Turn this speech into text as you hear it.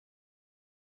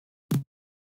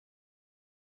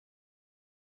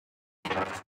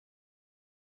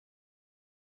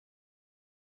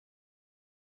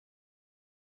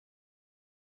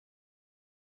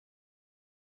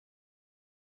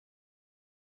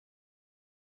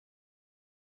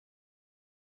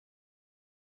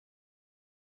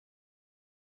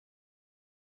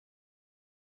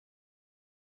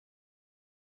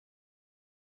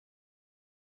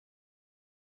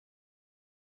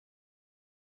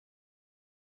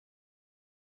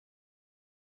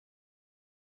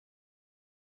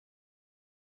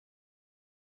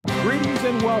Greetings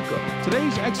and welcome.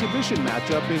 Today's exhibition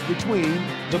matchup is between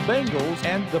the Bengals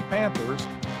and the Panthers.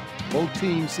 Both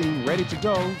teams seem ready to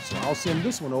go, so I'll send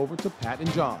this one over to Pat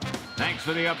and John. Thanks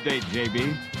for the update,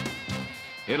 JB.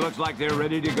 It looks like they're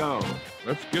ready to go.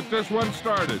 Let's get this one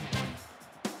started.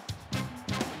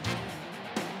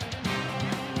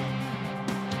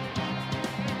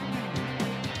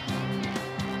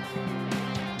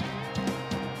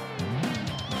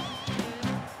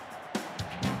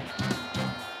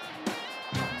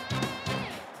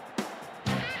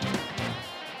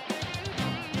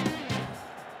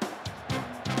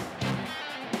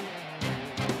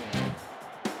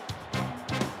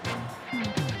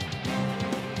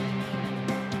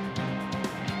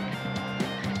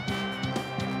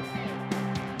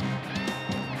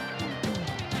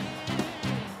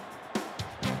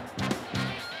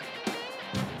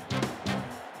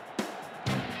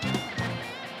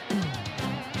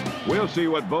 We'll see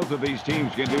what both of these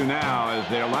teams can do now as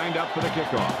they're lined up for the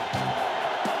kickoff.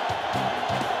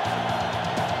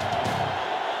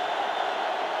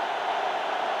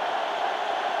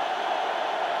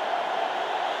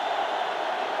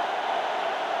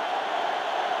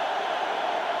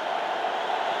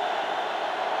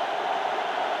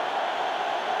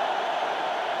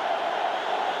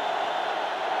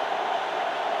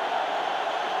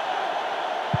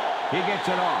 He gets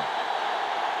it off.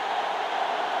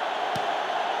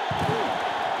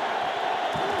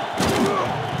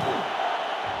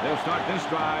 They'll start this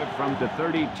drive from the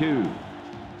 32.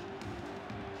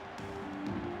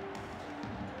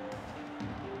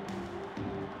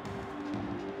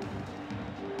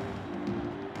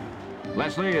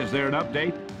 Leslie, is there an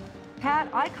update? Pat,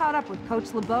 I caught up with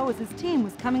Coach LeBeau as his team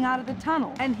was coming out of the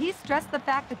tunnel, and he stressed the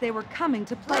fact that they were coming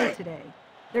to play today.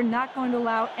 They're not going to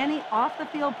allow any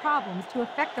off-the-field problems to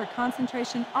affect their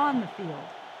concentration on the field.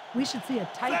 We should see a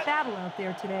tight battle out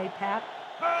there today, Pat.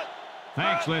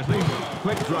 Thanks, Leslie.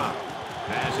 Quick drop.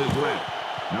 Pass is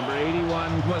left. Number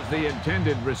 81 was the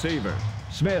intended receiver.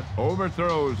 Smith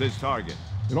overthrows his target.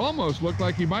 It almost looked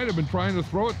like he might have been trying to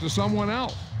throw it to someone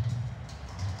else.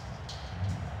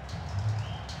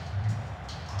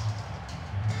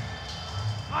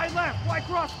 High left, wide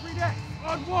cross, read X,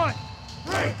 on 1,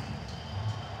 3.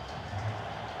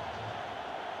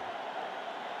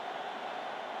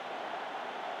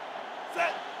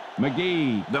 Set.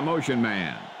 McGee, the motion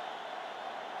man.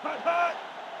 Hut, hut.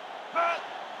 Hut.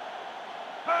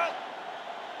 Hut.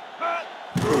 Hut.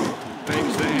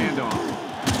 Fakes the handoff.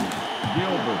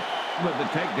 Gilbert with the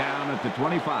takedown at the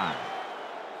 25.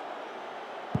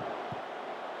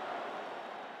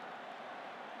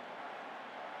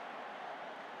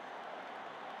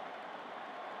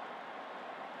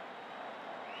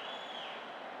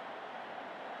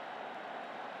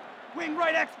 Wing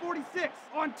right X 46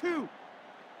 on 2.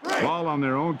 Right. Ball on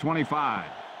their own 25.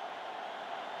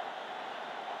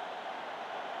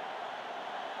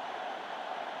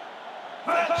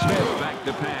 Smith back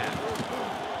to pass.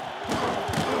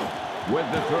 With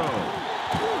the throw.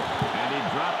 And he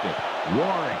dropped it.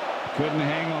 Warwick couldn't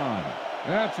hang on.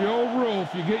 That's the old rule.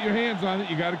 If you get your hands on it,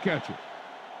 you got to catch it.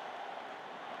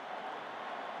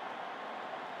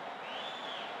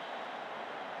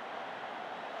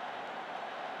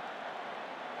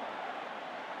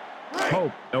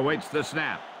 Hope awaits the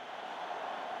snap.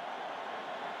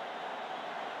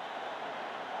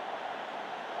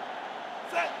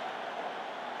 Set.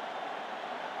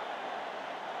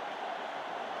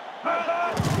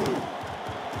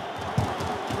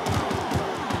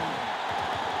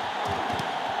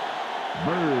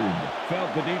 Bird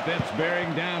felt the defense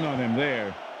bearing down on him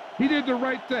there. He did the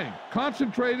right thing.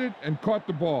 Concentrated and caught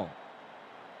the ball.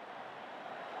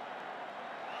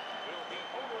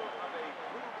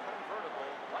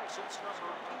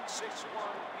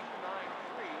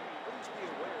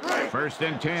 First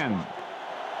and 10.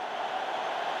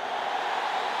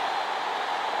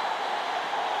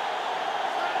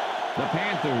 The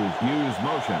Panthers use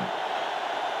motion.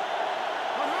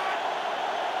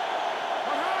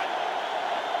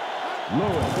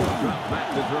 Lewis will drop back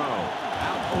to throw.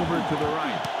 Out over to the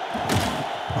right.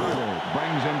 Carter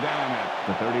brings him down at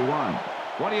the 31.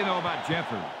 What do you know about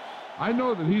Jeffers? I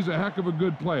know that he's a heck of a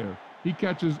good player. He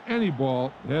catches any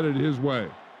ball headed his way.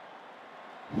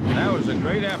 That was a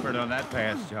great effort on that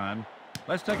pass, John.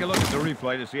 Let's take a look at the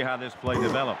replay to see how this play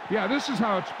developed. Yeah, this is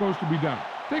how it's supposed to be done.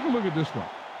 Take a look at this one.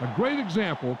 A great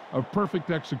example of perfect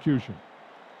execution.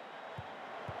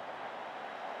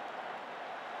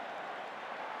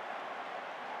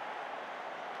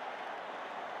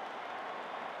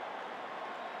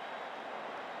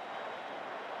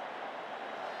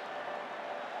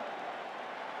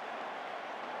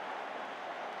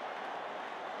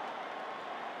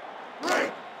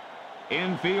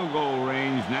 in field goal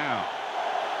range now.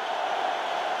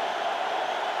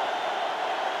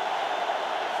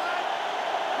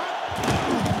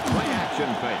 Play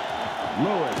action fake.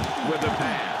 Lewis with the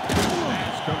pass.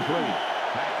 Pass complete.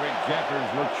 Patrick Jeffers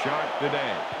looks sharp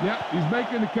today. Yeah, he's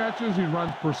making the catches. He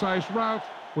runs precise routes,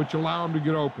 which allow him to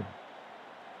get open.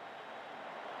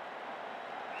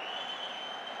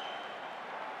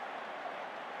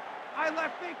 I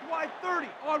left fake wide 30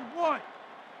 on 1.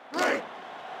 3.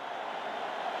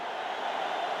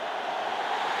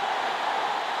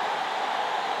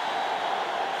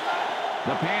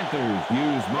 The Panthers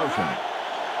use motion.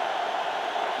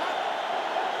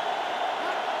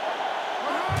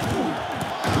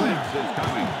 Blitz is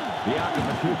coming.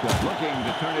 Biakabatuka looking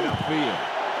to turn it upfield.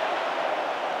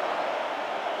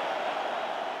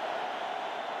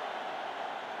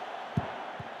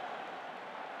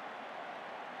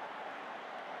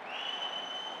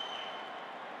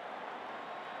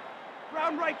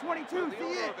 Round right 22, see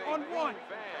it on 1.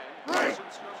 3.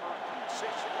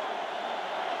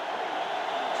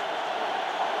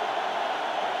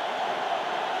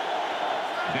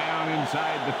 Down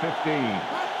inside the 15.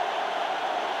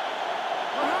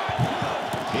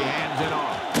 He hands it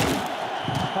off.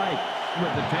 Spikes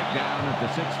with the takedown at the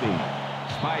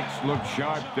 16. Spikes look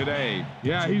sharp today.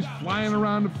 Yeah, he's flying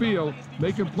around the field,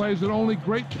 making plays that only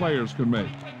great players can make.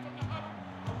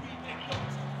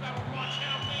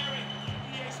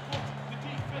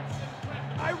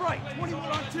 I right,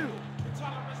 21 on 2.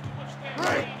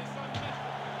 3.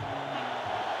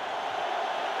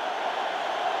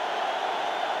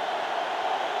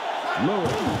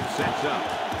 Lewis sets up,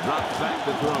 drops back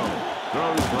to throw,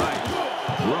 throws right.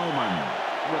 Roman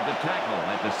with the tackle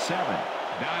at the 7.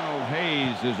 Donald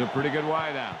Hayes is a pretty good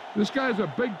wideout. This guy's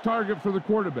a big target for the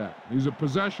quarterback. He's a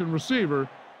possession receiver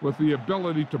with the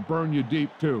ability to burn you deep,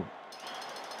 too.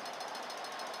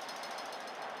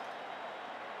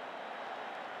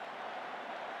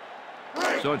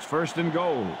 So it's 1st and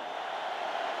goal.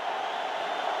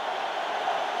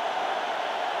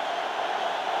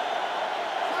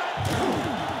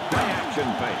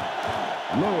 Fake.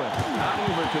 Lewis out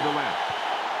over to the left.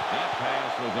 That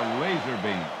pass was a laser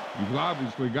beam. He's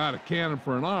obviously got a cannon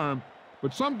for an arm,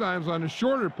 but sometimes on the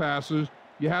shorter passes,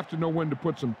 you have to know when to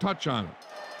put some touch on it.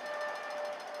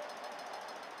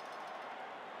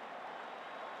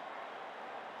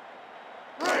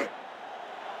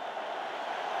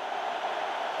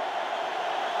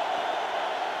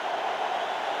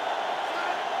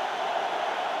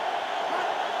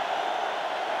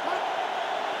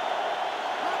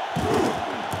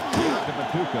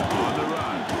 On the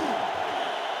run.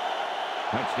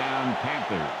 Touchdown,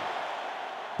 Panthers.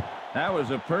 That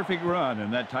was a perfect run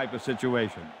in that type of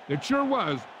situation. It sure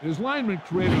was. His lineman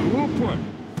created a little push.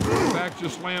 The back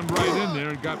just slammed right in there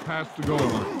and got past the goal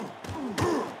line.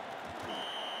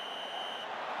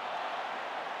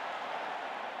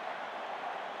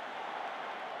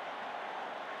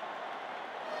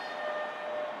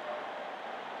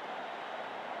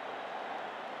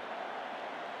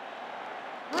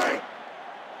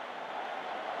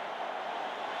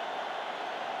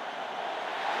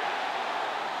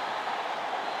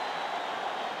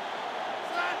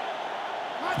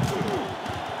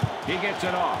 He gets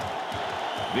it off.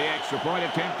 The extra point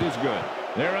attempt is good.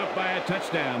 They're up by a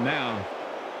touchdown now.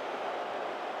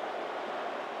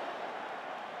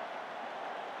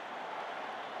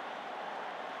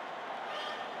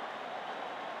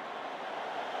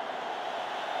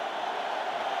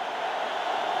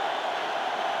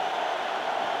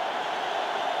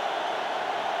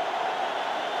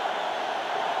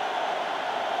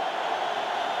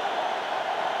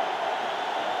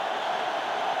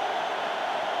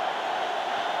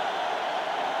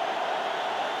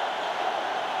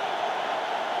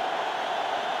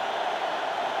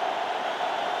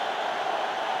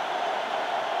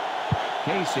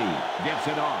 Casey gets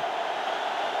it off.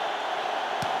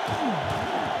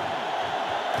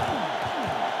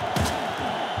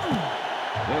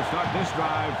 They'll start this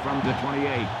drive from the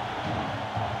 28.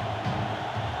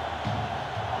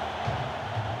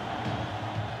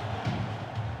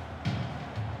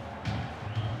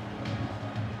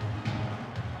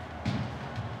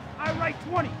 I right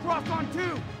 20, cross on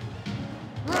 2.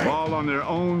 Ball on their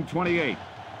own 28.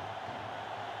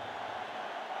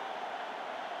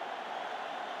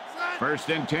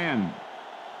 First and 10.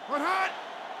 What hot?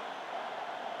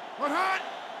 What hot?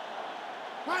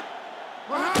 What?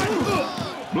 What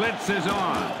hot? Blitz is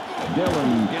on.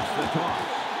 Dillon gets the toss.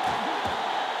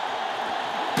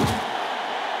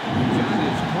 John,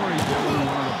 is Corey Dillon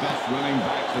one of the best running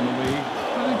backs in the league?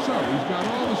 I think so. He's got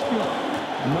all the skills.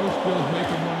 And those skills make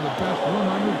him one of the best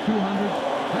 100,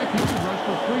 200, Heck, he could rush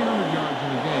for 300 yards in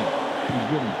the game. He's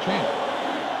given a chance.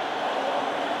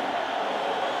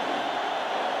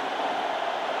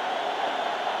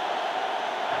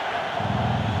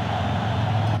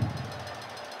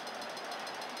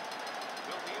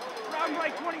 Round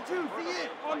right 22, see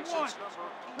it, on one.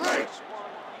 Right.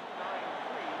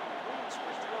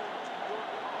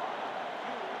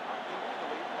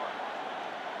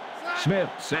 Smith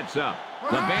sets up.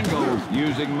 The Bengals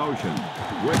using motion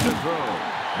with the throw.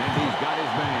 And he's got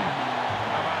his man.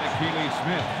 How about Achilles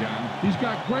Smith, John? He's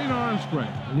got great arm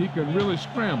strength, and he can really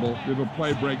scramble if a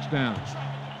play breaks down.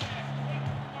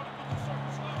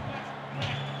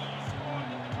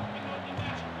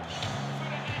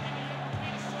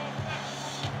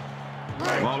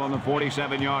 Ball on the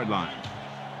 47-yard line.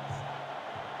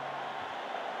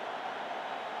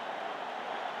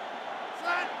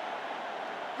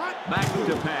 Back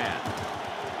to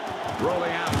pass.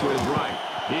 Rolling out to his right.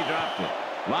 He dropped it.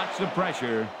 Lots of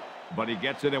pressure, but he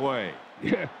gets it away.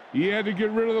 Yeah, he had to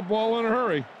get rid of the ball in a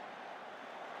hurry.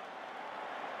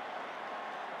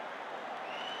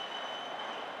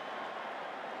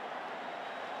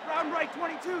 Round right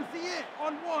 22, see it,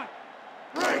 on one.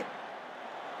 Right.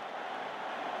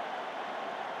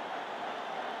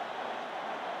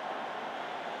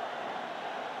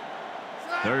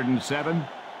 Third and 7.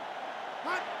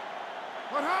 Hut.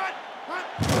 What hut?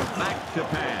 Hut. Back to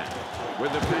pass.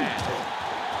 With the pass.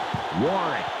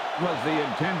 Warwick was the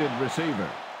intended receiver.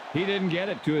 He didn't get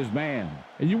it to his man.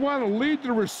 And you want to lead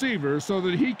the receiver so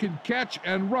that he can catch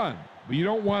and run, but you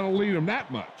don't want to lead him that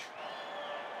much.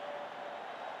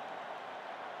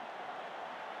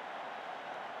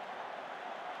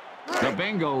 The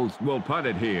Bengals will punt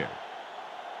it here.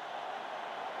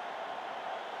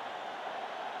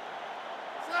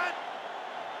 Set.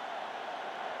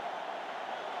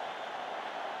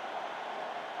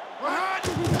 What hut?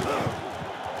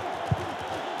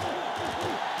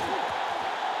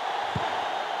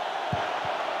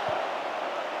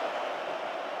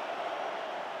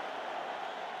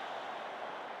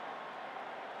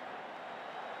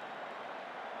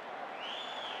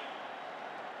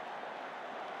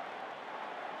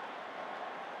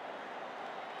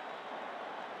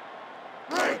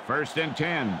 First and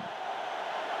 10.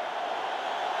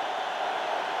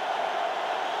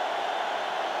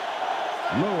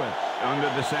 Lewis under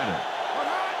the center.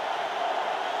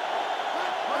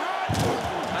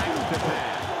 Back to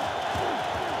pass.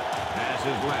 Pass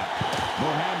is left.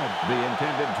 Mohammed, the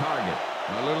intended target.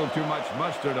 A little too much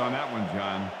mustard on that one,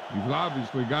 John. You've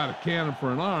obviously got a cannon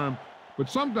for an arm, but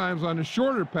sometimes on the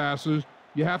shorter passes,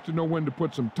 you have to know when to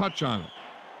put some touch on it.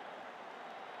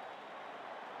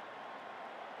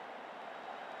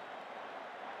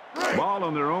 Ball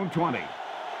on their own 20.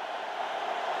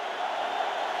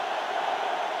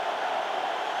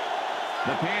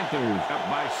 The Panthers up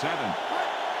by 7.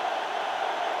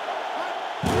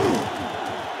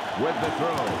 With the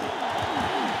throw.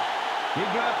 He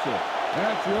drops it.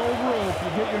 That's the old rule. If you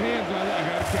get your hands on it, you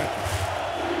got to catch it.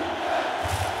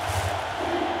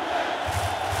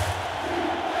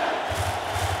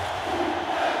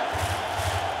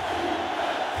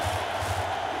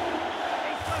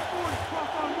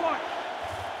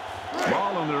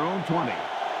 Ball on their own 20.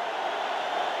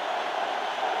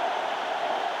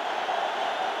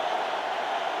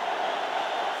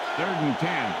 Third and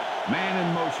 10. Man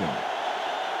in motion.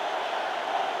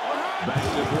 Back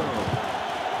to throw.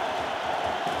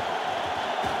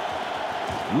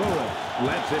 Lewis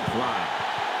lets it fly.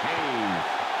 Hayes,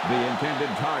 the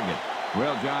intended target.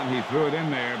 Well, John, he threw it in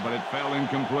there, but it fell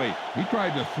incomplete. He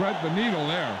tried to thread the needle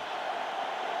there.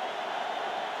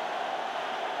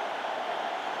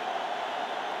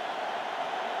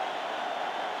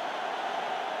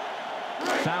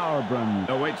 Sauerbrunn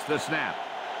awaits the snap.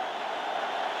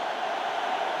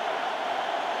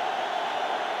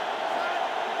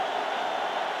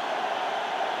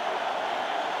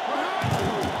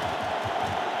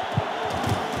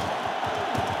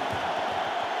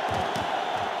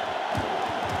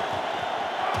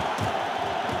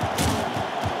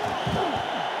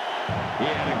 He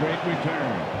had a great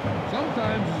return.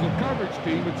 Sometimes as a coverage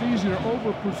team, it's easy to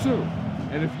over-pursue.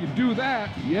 And if you do that,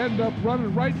 you end up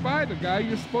running right by the guy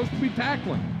you're supposed to be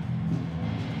tackling.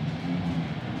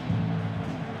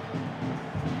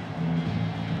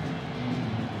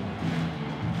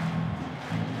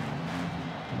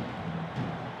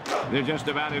 They're just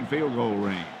about in field goal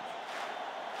range.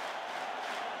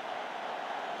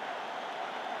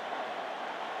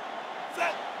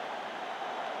 Set.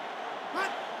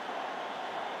 Hut.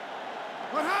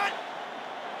 What hut?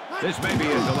 This may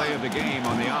be a delay of the game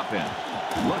on the offense.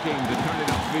 Looking to turn it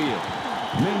upfield.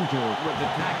 Minter with the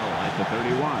tackle at the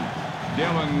 31.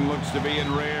 Dillon looks to be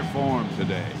in rare form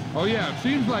today. Oh, yeah, it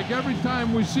seems like every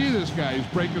time we see this guy, he's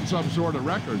breaking some sort of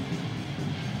record.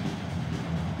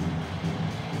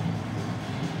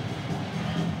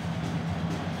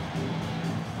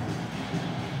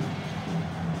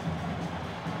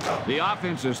 The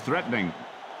offense is threatening.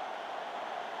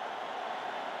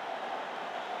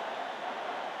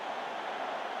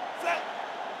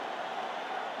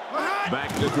 Back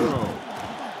to throw.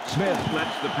 Smith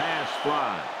lets the pass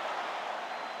fly.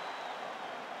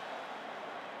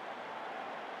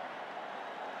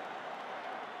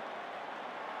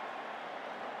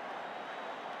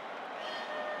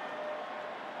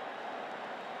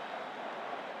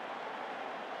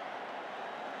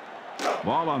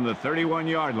 Ball on the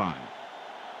 31-yard line.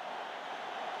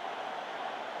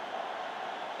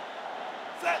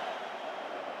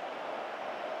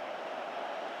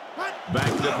 Back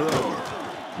to throw.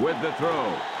 With the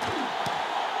throw.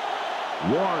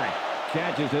 Warwick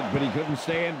catches it, but he couldn't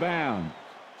stay in bounds.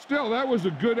 Still, that was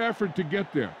a good effort to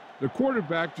get there. The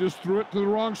quarterback just threw it to the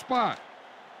wrong spot.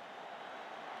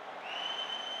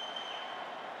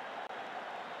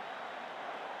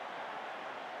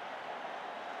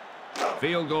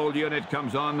 Field goal unit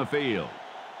comes on the field.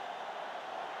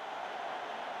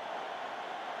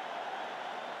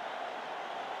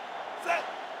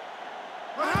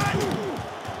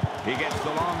 He gets the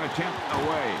long attempt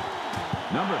away.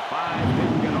 Number 5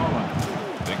 didn't get all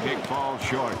of it. The kick falls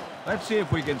short. Let's see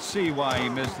if we can see why he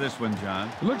missed this one, John.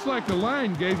 It looks like the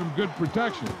line gave him good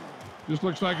protection. Just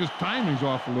looks like his timing's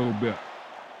off a little bit.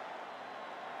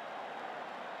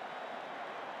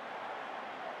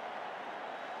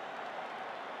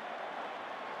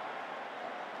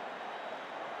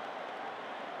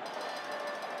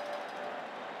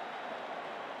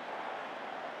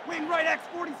 Wing right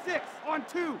X46 on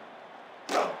 2.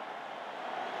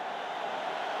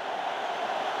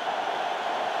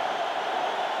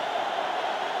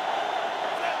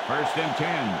 First and 10.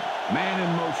 Man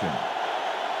in motion.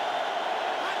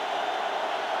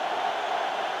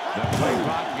 The play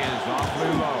clock is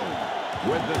awfully low.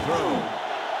 With the throw.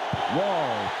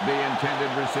 Wall, the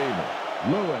intended receiver.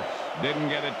 Lewis didn't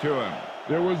get it to him.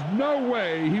 There was no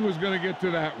way he was going to get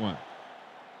to that one.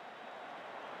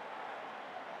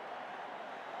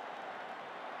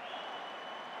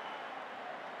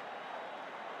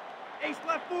 Ace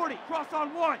left 40. Cross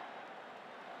on 1.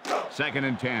 Second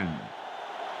and 10.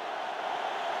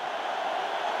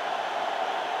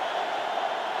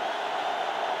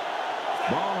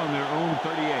 Ball on their own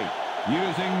 38.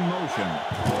 Using motion.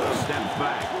 Steps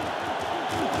back.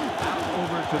 Out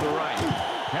over to the right.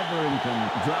 Hetherington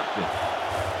dropped it.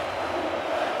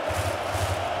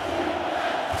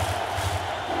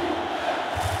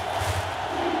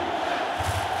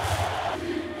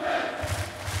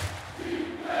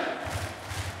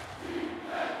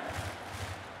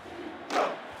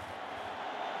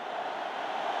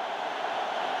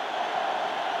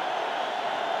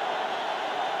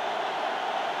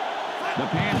 The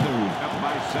Panthers up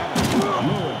by 7.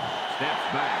 Lewis steps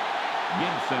back.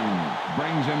 Gibson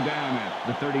brings him down at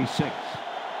the 36.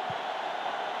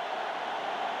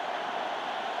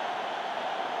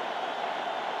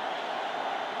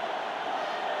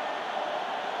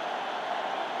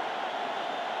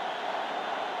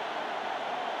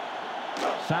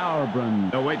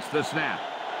 Sauerbrunn awaits the snap.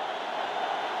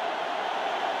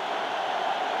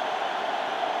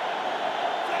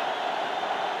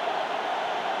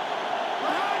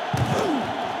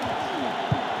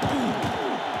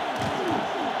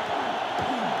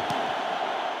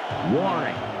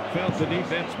 Warwick felt the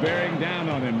defense bearing down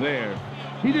on him there.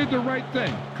 He did the right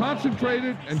thing,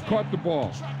 concentrated and caught the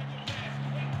ball.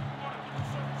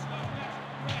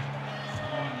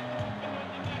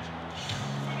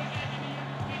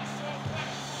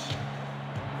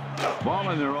 Ball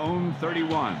in their own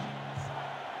 31.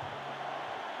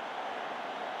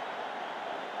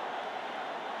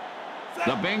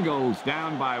 The Bengals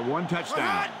down by 1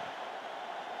 touchdown.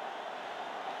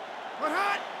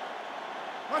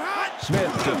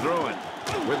 Smith to throw it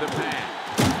with the pass.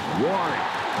 Warwick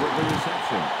with the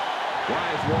reception. Why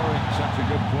is Warwick such a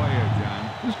good player, John?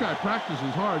 This guy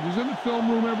practices hard. He's in the film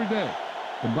room every day.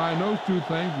 Combine those two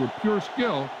things with pure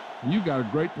skill, and you got a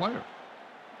great player.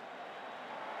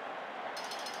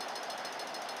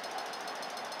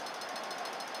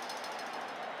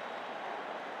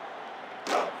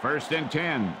 First and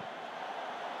 10.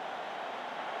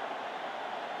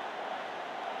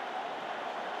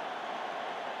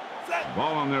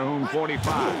 Ball on their own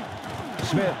 45.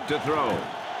 Smith to throw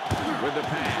with the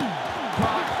pass.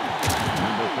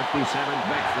 Number 57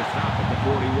 backs the stop at the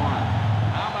 41.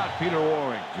 How about Peter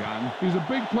Warwick, John. He's a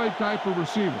big play type of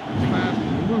receiver. He's fast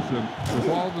and elusive with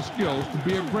all the skills to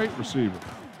be a great receiver.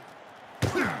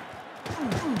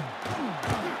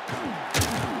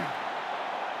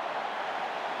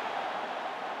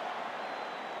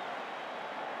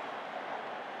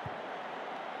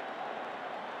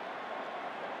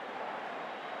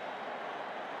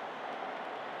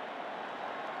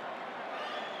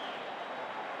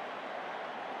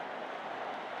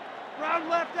 Round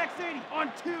left, X80,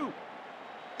 on 2.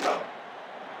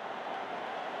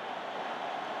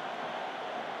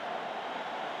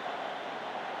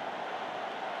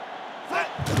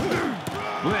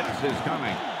 Blitz is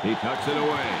coming. He tucks it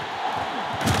away.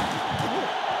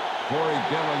 Corey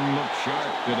Dillon looks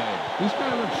sharp today. This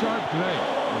guy looks sharp today.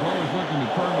 He's always looking to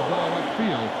turn the ball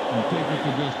upfield and take it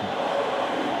the distance.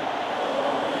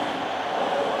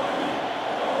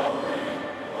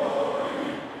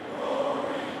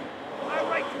 High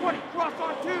right 20, cross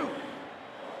on 2.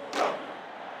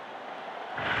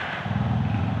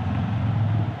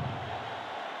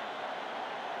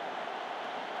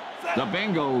 The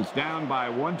Bengals down by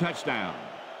 1 touchdown.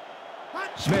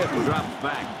 Smith drops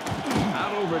back.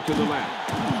 Out over to the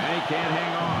left. And he can't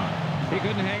hang on. He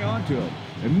couldn't hang on to it.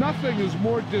 And nothing is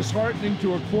more disheartening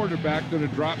to a quarterback than a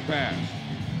drop pass.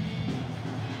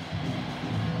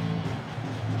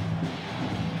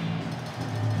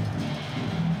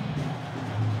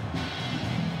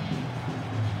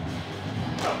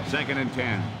 Second and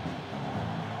 10.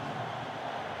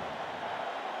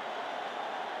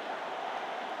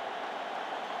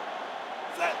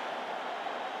 Set.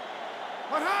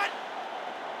 One hot.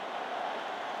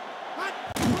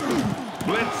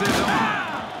 Blitz is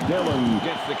on. Dillon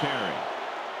gets the carry.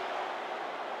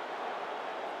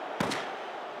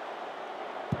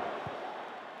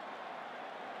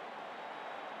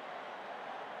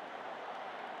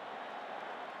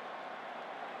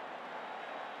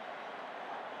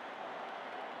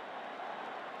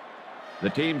 The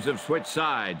teams have switched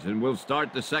sides and will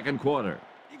start the second quarter.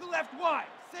 Eagle left wide,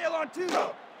 sail on 2.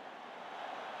 Set.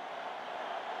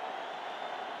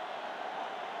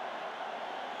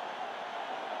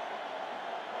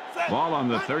 Ball on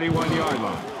the 31-yard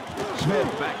line.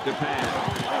 Smith back to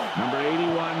pass. Number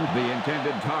 81, the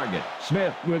intended target.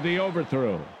 Smith with the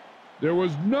overthrow. There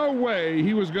was no way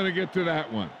he was going to get to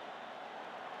that one.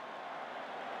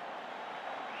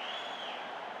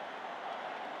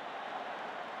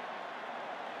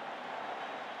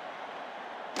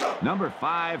 Number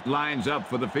 5 lines up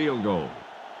for the field goal.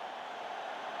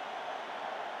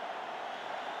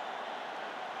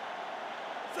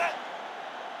 Set.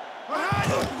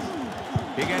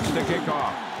 He gets the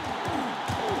kickoff.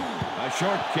 A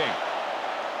short kick.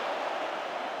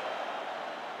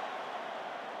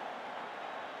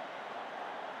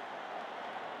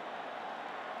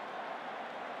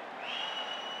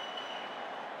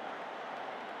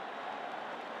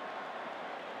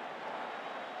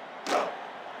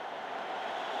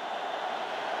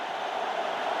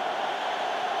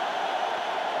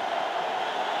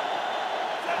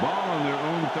 Ball on their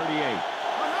own 38.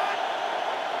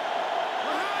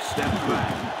 Steps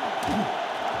back.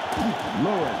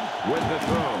 Lewis with the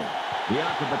throw.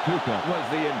 Yakabatuka was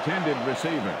the intended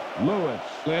receiver. Lewis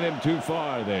led him too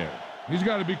far there. He's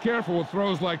got to be careful with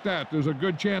throws like that. There's a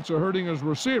good chance of hurting his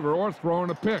receiver or throwing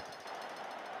a pick.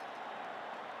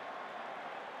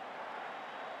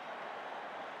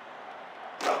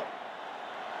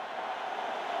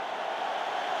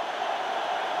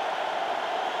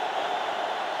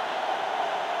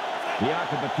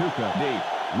 Yakabatuka deep.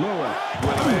 Lewis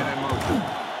with a man in motion.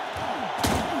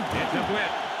 It's a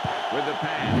blitz with the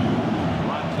pass.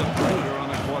 Lots of pressure on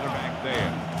the quarterback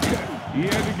there. He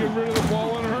had to get rid of the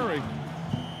ball in a hurry.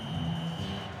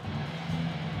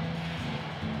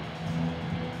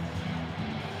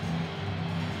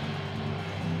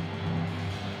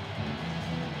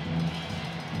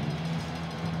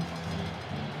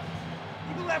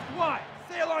 Eagle left wide,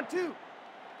 sail on 2.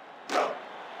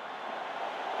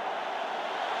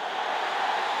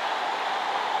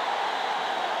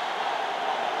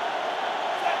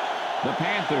 The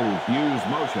Panthers use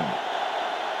motion.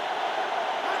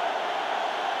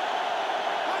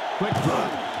 Quick throw.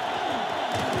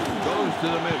 Goes to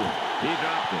the middle. He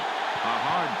dropped it. A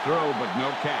hard throw, but no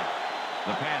catch.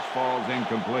 The pass falls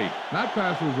incomplete. That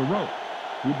pass was a rope.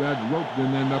 Too bad the rope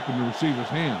didn't end up in the receiver's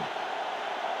hand.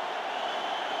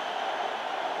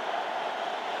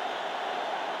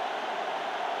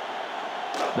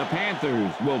 The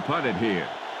Panthers will punt it here.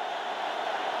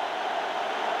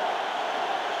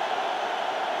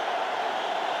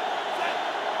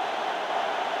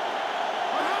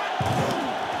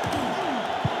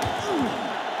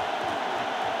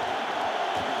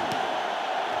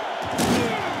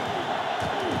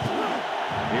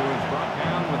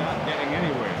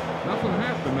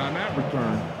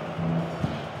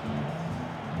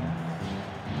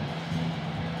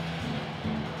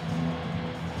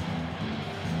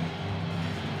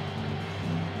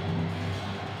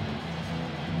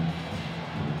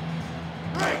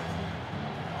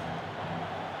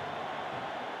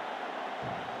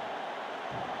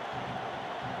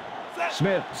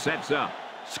 Smith sets up.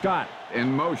 Scott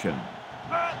in motion.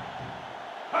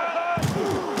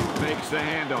 Fakes the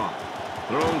handoff.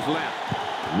 Throws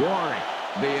left. Warwick,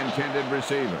 the intended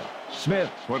receiver.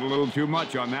 Smith put a little too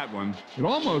much on that one. It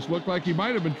almost looked like he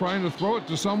might have been trying to throw it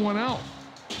to someone else.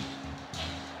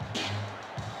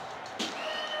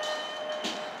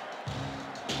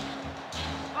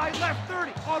 I left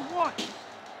 30 on 1.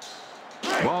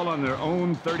 Ball on their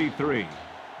own 33.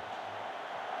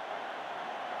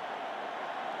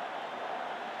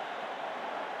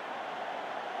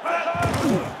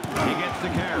 He gets the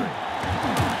carry.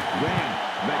 Grant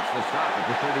makes the stop at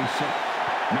the 36.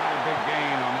 Not a big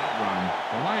gain on that run.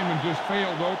 The lineman just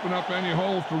failed to open up any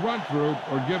holes to run through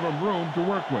or give him room to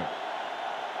work with.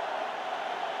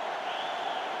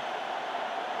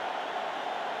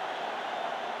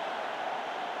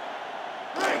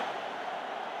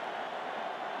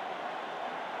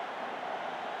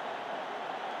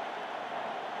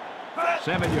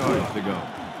 Seven yards to go.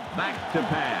 Back to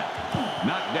pass.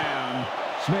 Knocked down.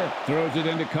 Smith throws it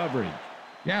into coverage.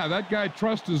 Yeah, that guy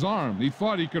trusts his arm. He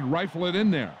thought he could rifle it in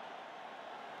there.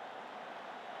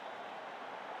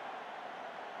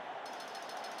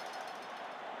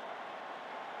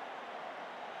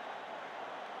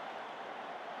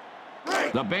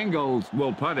 The Bengals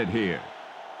will punt it here.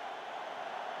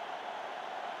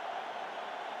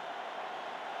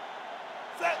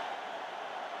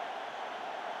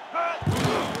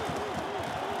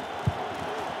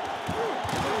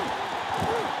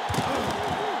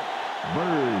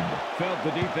 Felt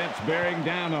the defense bearing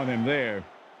down on him there.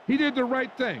 He did the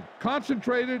right thing.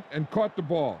 Concentrated and caught the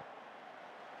ball.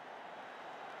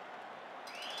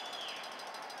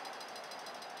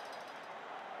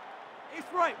 Ace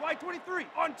right, wide 23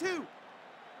 on 2.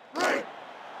 Right.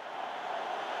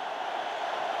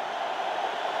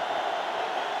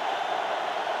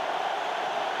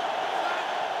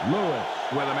 Lewis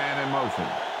with a man in motion.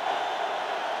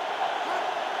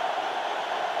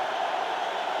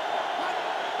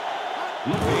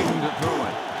 Looking to throw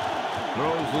it.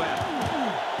 Throws left.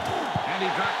 And he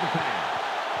dropped the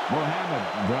pass.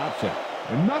 Mohammed drops it.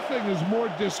 And nothing is more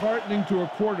disheartening to a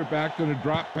quarterback than a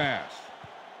drop pass.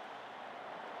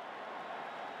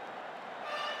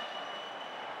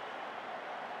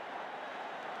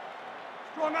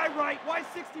 Strong eye right, wide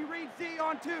 60 read Z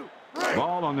on 2. Right.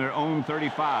 Ball on their own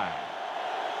 35.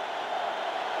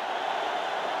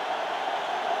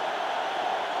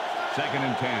 Second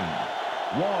and 10.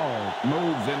 Wall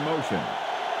moves in motion.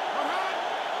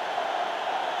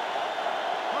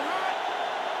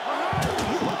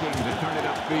 Looking to turn it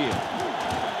upfield.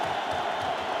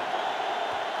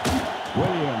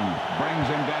 Williams brings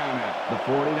him down at the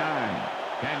 49.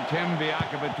 Can Tim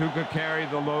Biakabatuka carry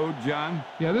the load, John?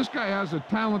 Yeah, this guy has a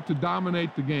talent to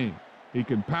dominate the game. He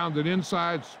can pound it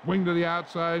inside, swing to the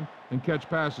outside, and catch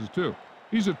passes too.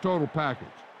 He's a total package.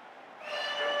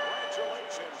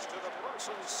 Congratulations to the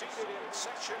person seated in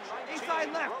section 19.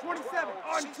 Inside left, 27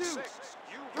 on 2.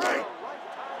 You've got a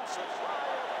lifetime supply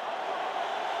of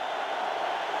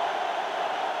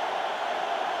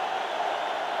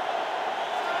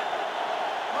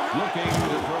Looking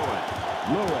to throw it.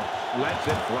 Lewis lets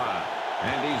it fly.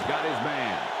 And he's got his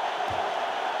man.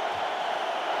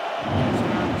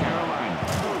 Touchdown, Carolina.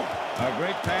 A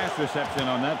great pass reception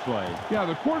on that play. Yeah,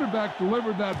 the quarterback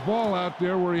delivered that ball out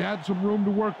there where he had some room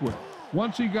to work with.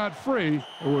 Once he got free,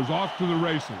 it was off to the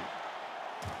races.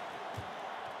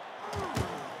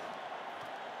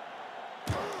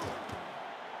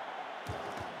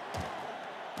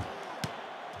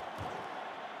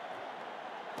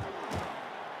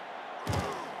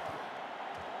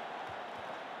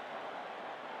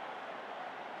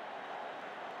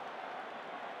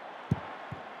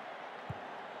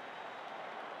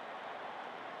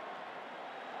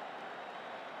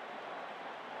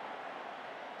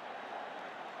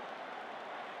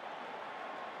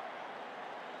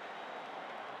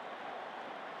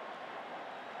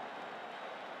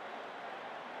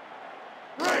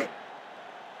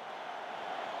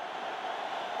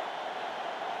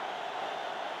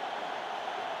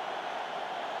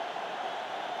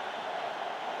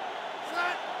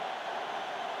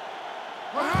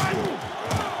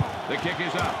 The kick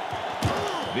is up.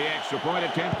 The extra point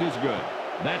attempt is good.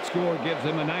 That score gives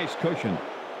them a nice cushion.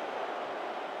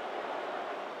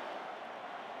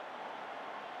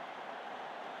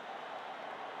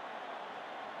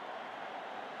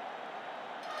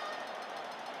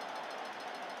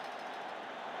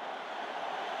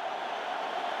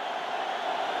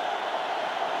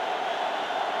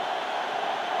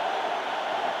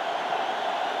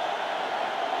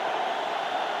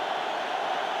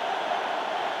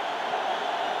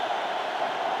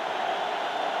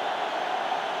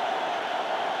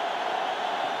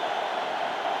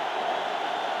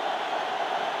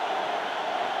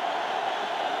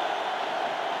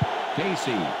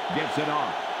 Casey gets it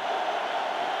off.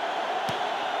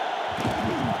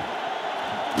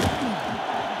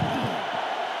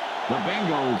 The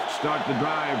Bengals start the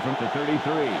drive from the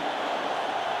 33.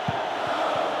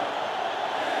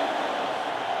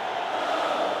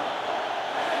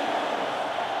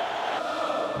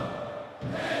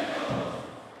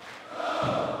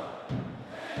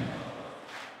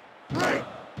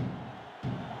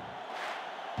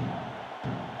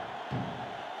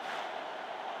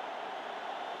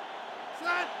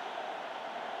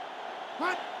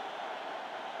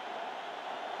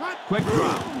 Quick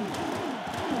drop.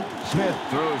 Smith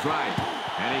throws right,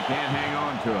 and he can't hang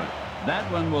on to it. That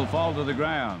one will fall to the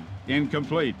ground.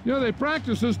 Incomplete. You know, they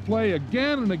practice this play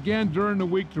again and again during the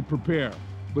week to prepare.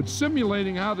 But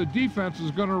simulating how the defense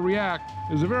is going to react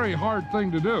is a very hard thing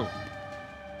to do.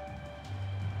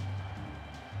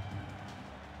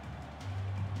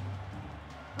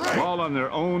 Ball on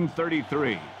their own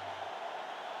 33.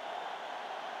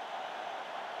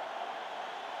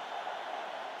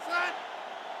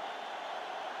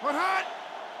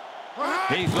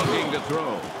 He's looking to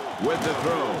throw. With the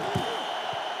throw.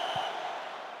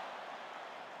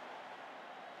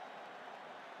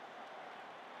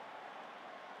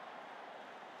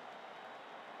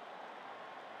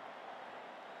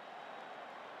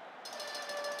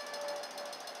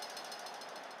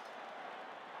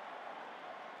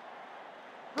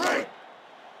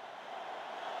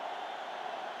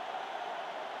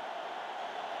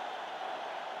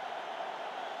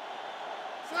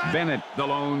 Bennett, the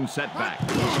lone setback.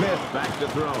 Smith back to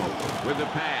throw with the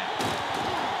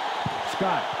pass.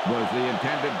 Scott was the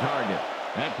intended target.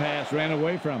 That pass ran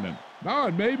away from him. No,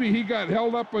 and maybe he got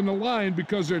held up in the line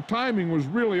because their timing was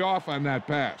really off on that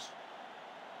pass.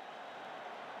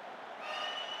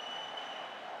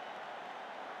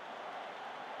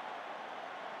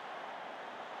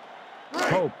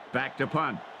 Pope back to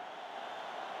punt.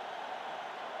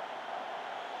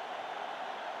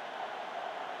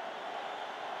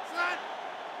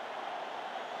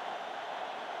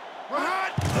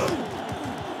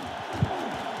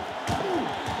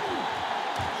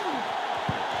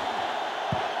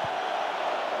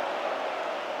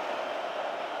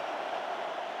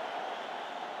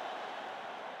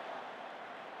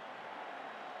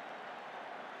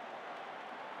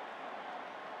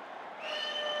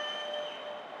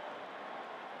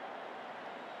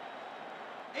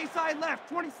 A-side left,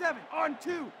 27, on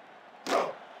 2.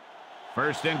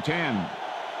 First and 10.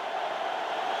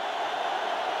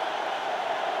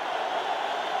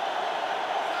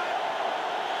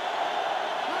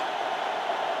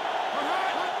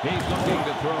 He's looking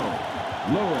to throw.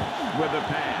 Lewis with the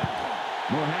pass.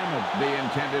 Mohammed, the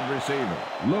intended receiver.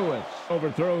 Lewis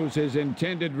overthrows his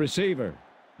intended receiver.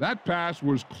 That pass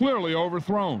was clearly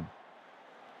overthrown.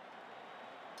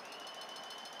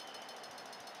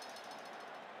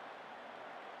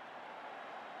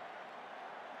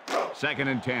 Second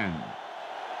and 10.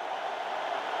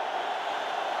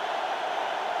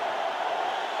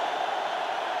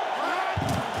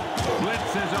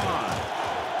 Blitz is on.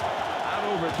 Out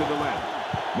over to the left.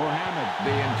 Mohammed,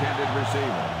 the intended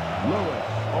receiver. Lewis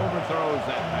overthrows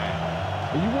that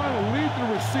pass. And you want to lead the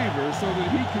receiver so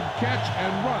that he can catch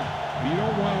and run. You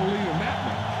don't want to lead him that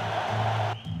much.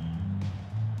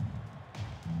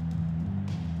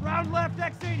 Round left,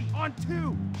 X80, on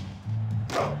 2.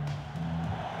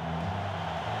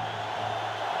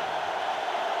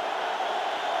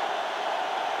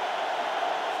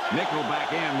 Nickel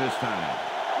back in this time.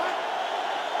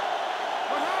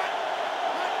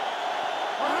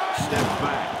 Steps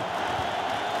back.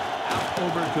 Out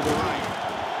over to the right.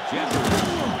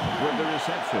 Jefferson with the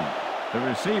reception. The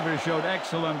receiver showed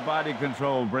excellent body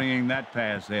control bringing that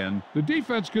pass in. The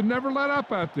defense could never let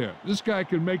up out there. This guy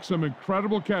can make some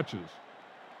incredible catches.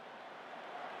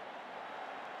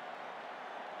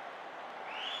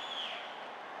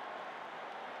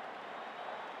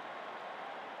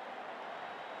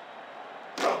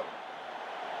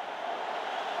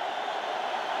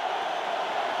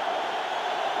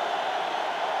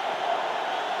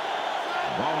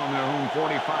 Ball on their own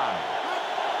 45.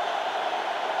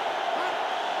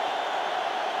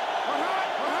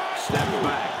 Steps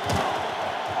back.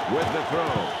 With the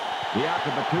throw.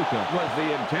 Yakabatuka was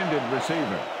the intended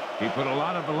receiver. He put a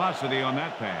lot of velocity on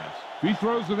that pass. If he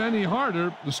throws it any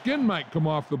harder, the skin might come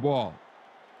off the ball.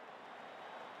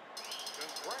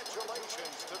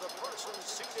 Congratulations to the person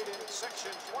seated in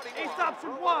section 21. A stops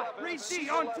and Y. Read D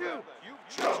on 2. You've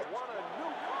just won a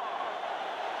new car.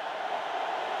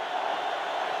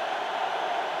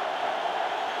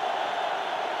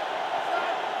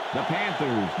 The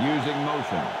Panthers using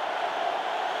motion.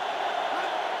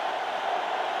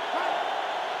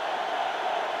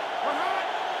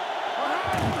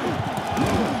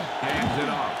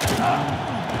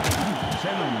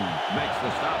 Simmons makes the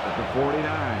stop at the 49.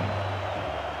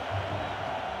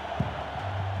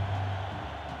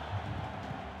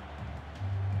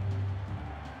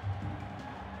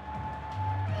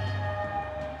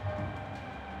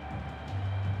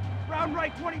 Round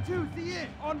right 22, the end,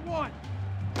 on 1.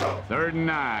 3rd and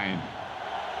 9.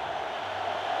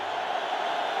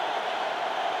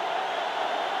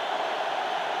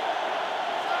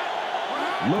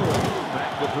 Lewis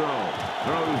back to throw.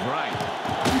 Throws right.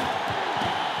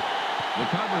 The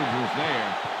coverage was there,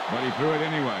 but he threw it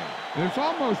anyway. And it's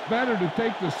almost better to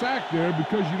take the sack there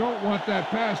because you don't want that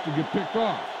pass to get picked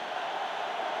off.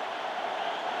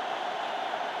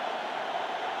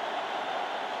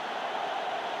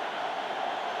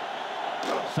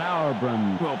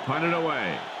 Sauerbrunn will punt it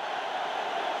away.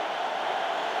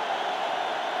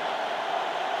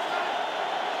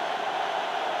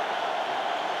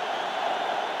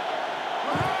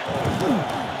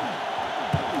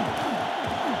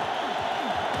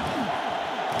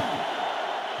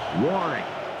 Warwick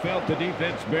felt the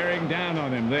defense bearing down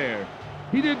on him there.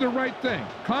 He did the right thing,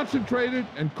 concentrated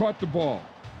and caught the ball.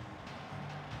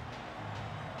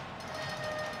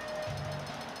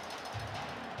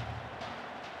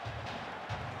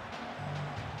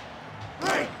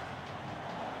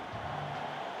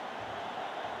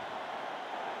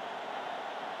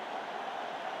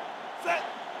 Set.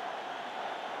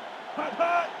 Hut,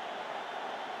 hut.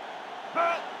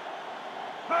 Hut.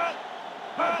 Hut.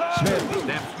 Hut. Smith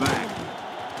steps back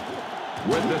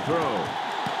with the throw.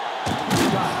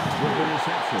 Stopped with the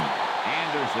reception.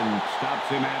 Anderson stops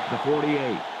him at the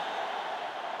 48.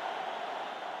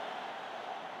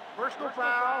 Personal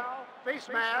foul, face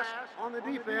mask on the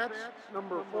defense,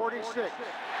 number 46.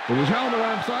 With his helmet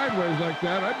on sideways like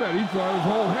that, I bet he thought his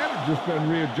whole head had just been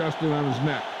readjusted on his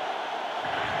neck.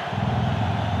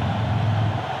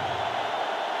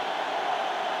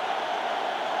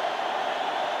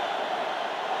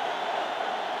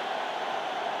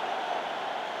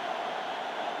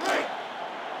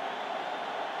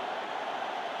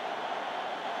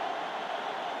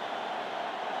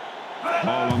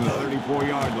 Ball on the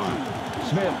 34-yard line.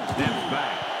 Smith steps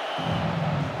back.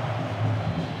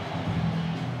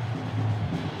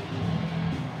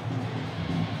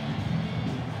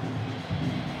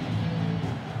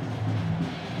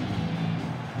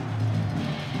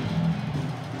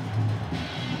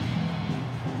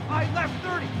 High left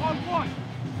 30, on 1.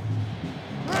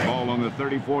 Ball on the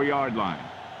 34-yard line.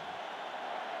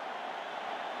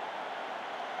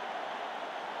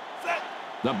 Set.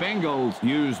 The Bengals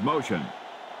use motion.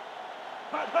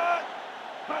 Hut, hut.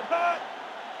 Hut, hut.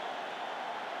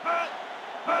 Hut.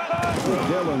 Hut, hut.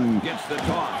 Dillon gets the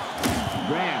toss.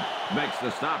 Grant makes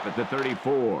the stop at the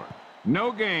 34.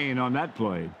 No gain on that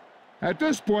play. At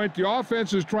this point, the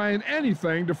offense is trying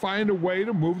anything to find a way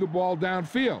to move the ball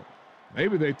downfield.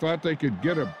 Maybe they thought they could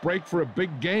get a break for a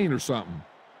big gain or something.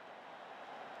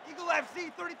 Eagle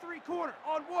FC 33 corner,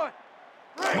 on 1.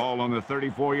 Ball on the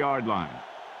 34-yard line.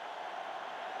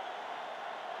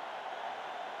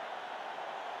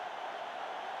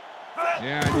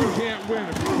 Yeah, you can't win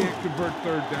if you can't convert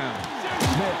 3rd down.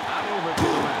 Smith out over to the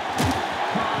left.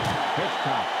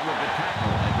 Hitchcock with the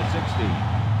tackle at the 60.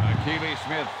 Akili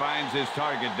Smith finds his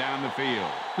target down the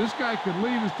field. This guy could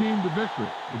lead his team to victory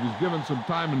if he's given some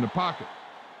time in the pocket.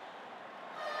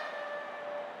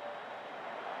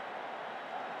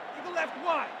 Eagle left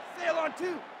wide, sail on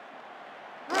 2.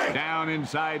 Down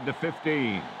inside the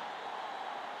 15.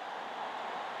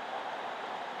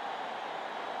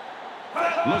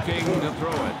 Looking to throw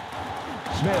it.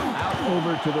 Smith out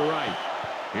over to the right.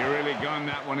 He really gunned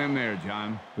that one in there,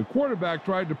 John. The quarterback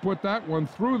tried to put that one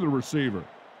through the receiver.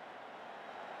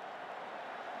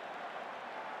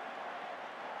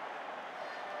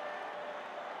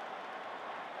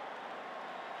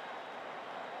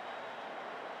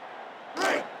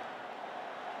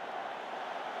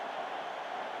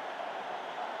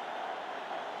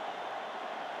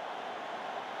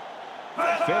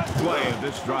 Fifth play of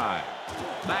this drive.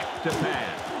 Back to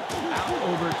pass. Out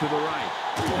over to the right.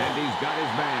 And he's got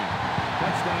his man.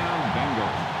 Touchdown,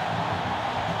 Bengals.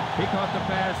 He caught the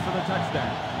pass for the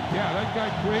touchdown. Yeah, that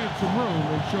guy created some room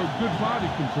and showed good body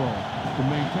control to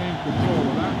maintain control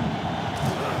of that one.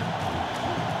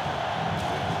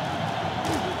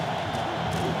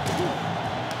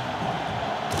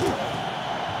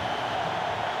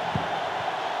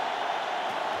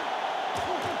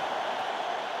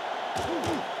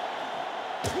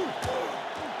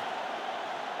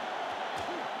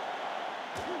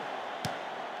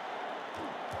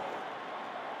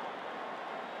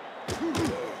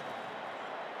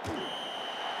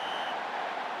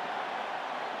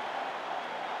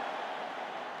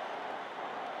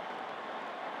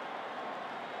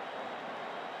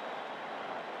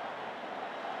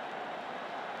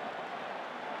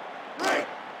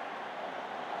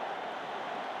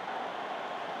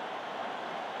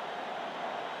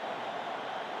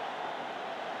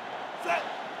 Set.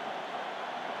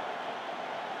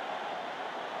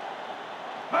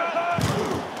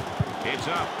 It's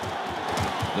up.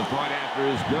 The point after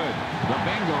is good. The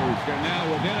Bengals are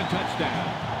now within a touchdown.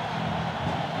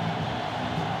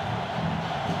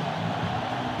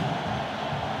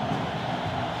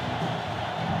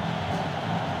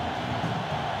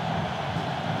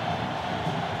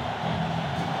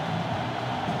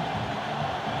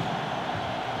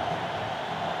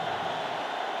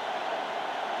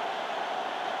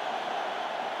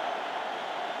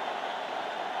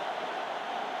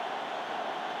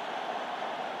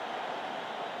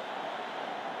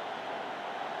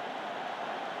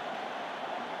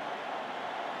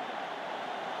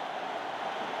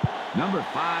 Number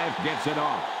 5 gets it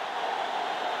off.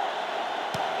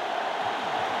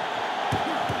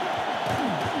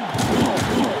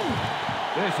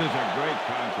 This is a great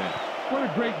contest. What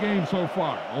a great game so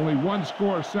far. Only one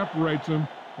score separates them,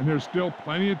 and there's still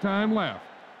plenty of time left.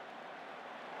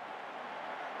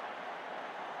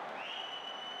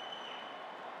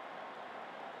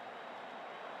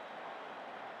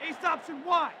 Ace option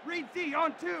Y. Read Z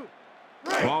on 2.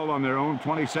 Ball on their own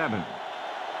 27.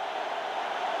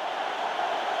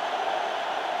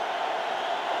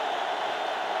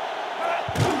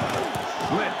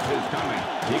 Blitz is coming.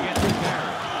 He gets his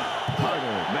carry.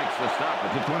 Carter makes the stop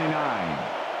at the 29.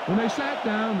 When they sat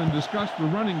down and discussed the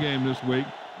running game this week,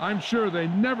 I'm sure they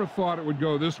never thought it would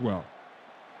go this well.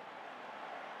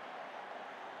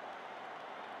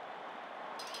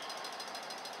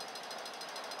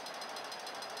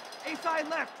 A side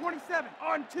left, 27,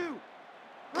 on 2.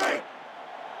 Right.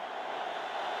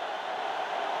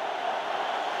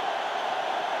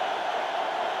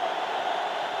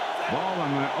 Ball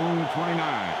on their own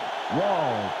 29.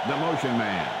 Wall, the motion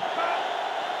man.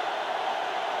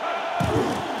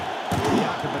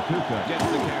 Yakabatuka gets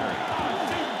the carry.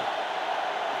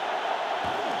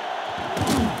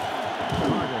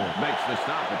 Carter makes the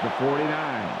stop at the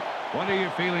 49. What are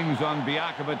your feelings on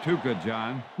Biakabatuka,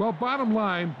 John? Well, bottom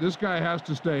line, this guy has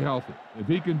to stay healthy. If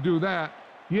he can do that,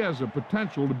 he has the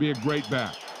potential to be a great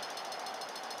back.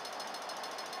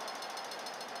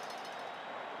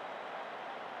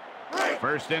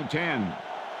 First and 10.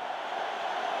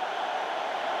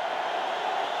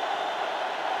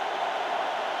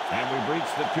 And we've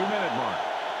reached the 2-minute mark.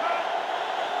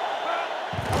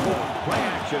 Play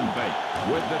action fake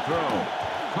with the throw.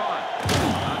 Caught.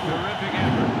 A terrific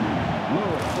effort.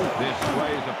 Lewis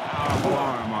displays a powerful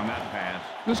arm on that pass.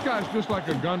 This guy's just like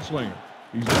a gunslinger.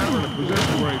 He's never in a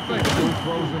position where he thinks those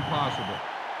throws impossible.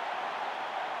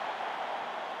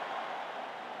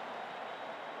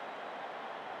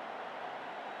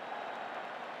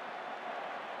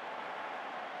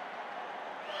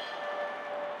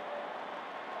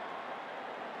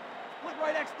 Split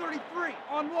right X 33,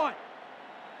 on 1.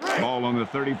 Ball on the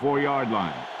 34-yard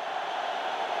line.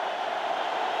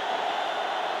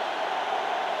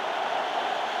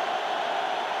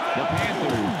 The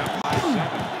Panthers up by 7.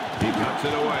 He cuts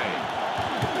it away.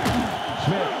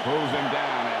 Smith pulls him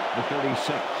down at the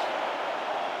 36.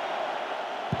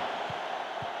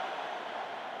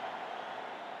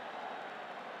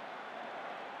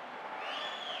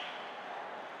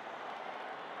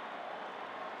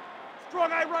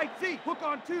 Strong eye right Z, hook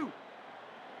on 2.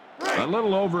 A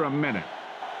little over a minute.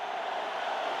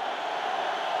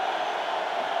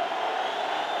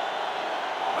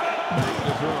 Makes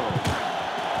the throw.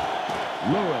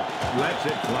 Lewis lets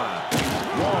it fly.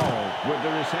 Wall with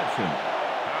the reception.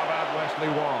 How about Wesley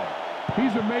Wall?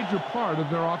 He's a major part of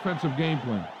their offensive game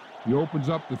plan. He opens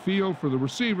up the field for the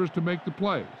receivers to make the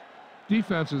plays.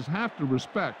 Defenses have to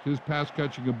respect his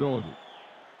pass-catching ability.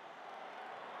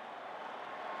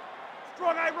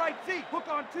 Strong eye right Z, hook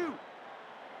on 2.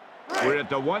 We're at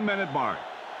the 1-minute mark.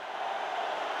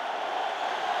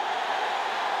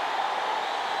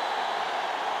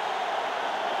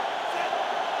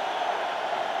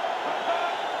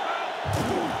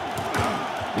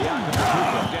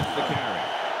 Biakabatuka gets the carry.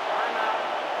 Timeout,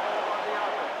 called by the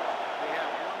offense. They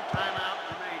have 1 timeout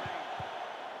remaining.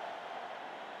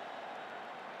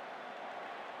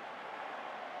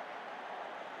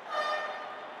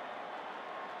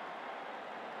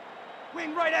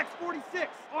 Wing right X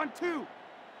 46, on 2.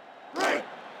 Right.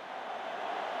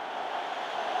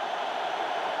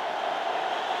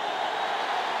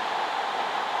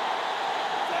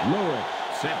 Lewis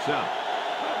sets up.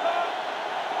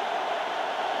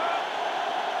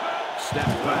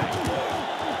 Steps back.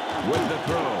 With the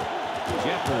throw.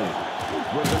 Jeffrey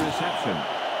with the reception.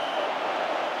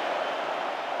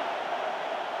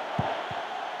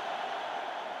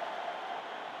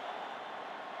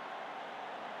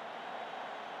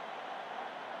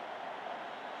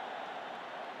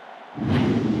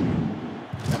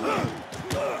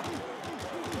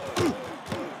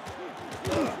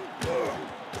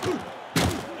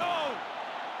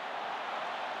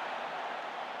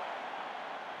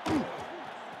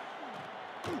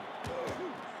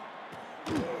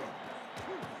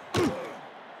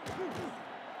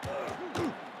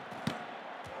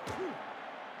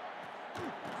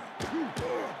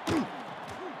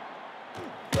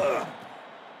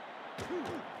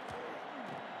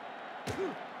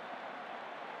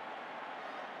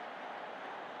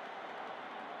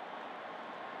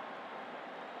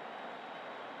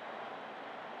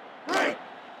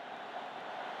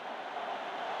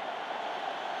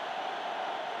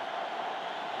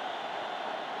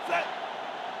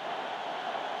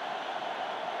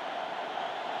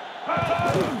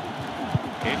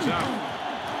 It's up.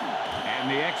 And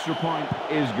the extra point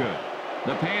is good.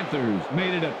 The Panthers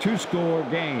made it a 2-score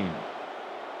game.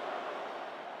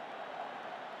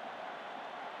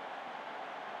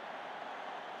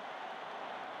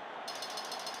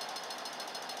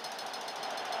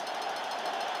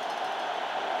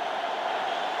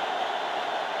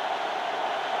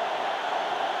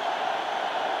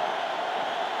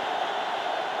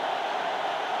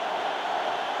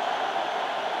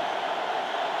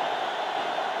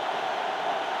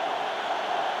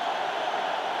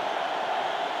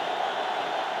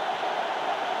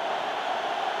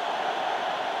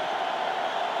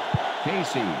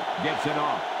 Casey gets it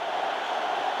off.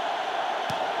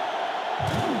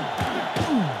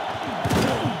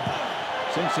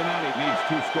 Cincinnati needs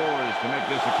 2 scores to make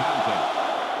this a contest.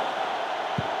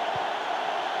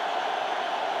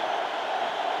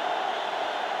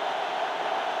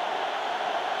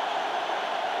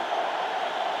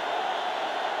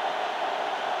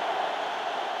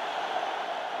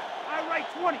 I right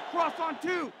 20, cross on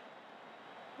 2.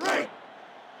 Right.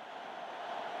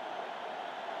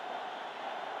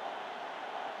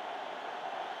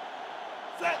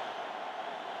 Set.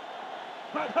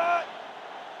 Hut.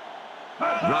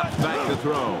 Drops back to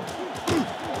throw.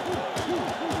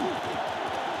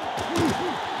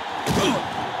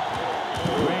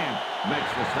 Grant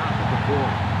makes the stop at the 4.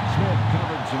 Smith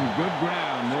covered some good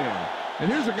ground there.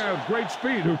 And here's a guy with great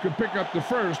speed who can pick up the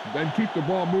first and keep the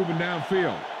ball moving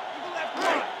downfield. Eagle left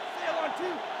right. Sail on 2.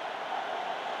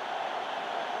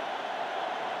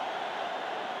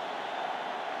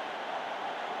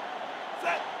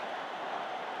 Set.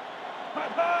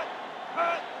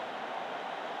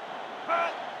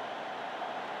 Hut.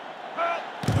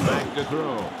 Back to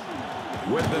throw.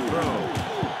 With the throw.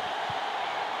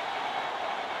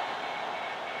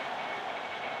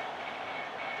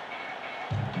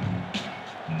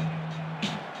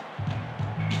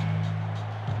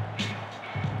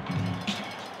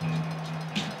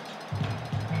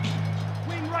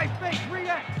 Wing right fake,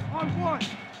 3X on 1.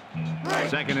 Right.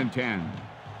 2nd and 10.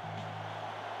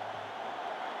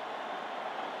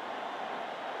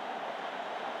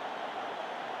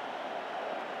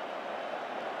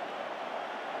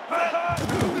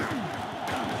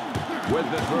 With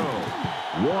the throw,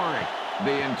 Warwick,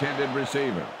 the intended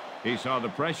receiver. He saw the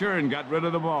pressure and got rid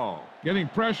of the ball. Getting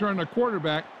pressure on the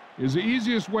quarterback is the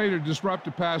easiest way to disrupt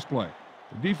a pass play.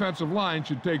 The defensive line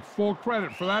should take full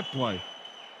credit for that play.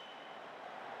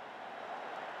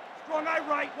 Strong eye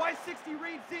right, Y60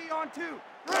 read Z on 2.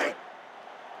 Right.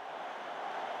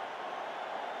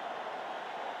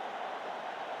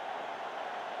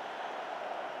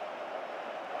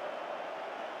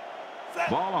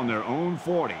 Ball on their own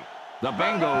 40. The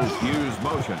Bengals use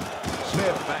motion.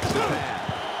 Smith back to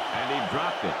pass. And he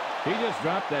dropped it. He just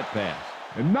dropped that pass.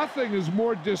 And nothing is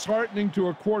more disheartening to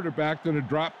a quarterback than a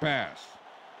drop pass.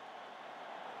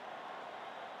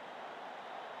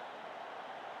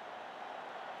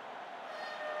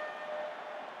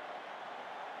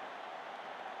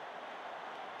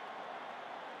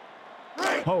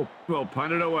 Hope will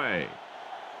punt it away.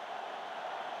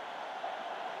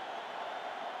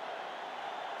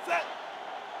 Set.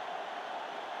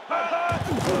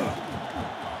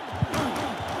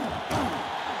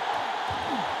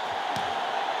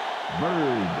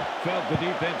 Bird felt the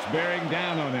defense bearing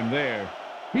down on him there.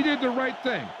 He did the right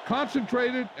thing,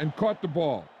 concentrated and caught the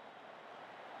ball.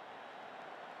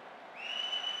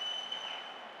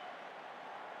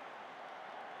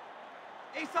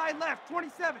 A side left,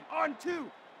 27 on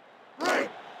 2.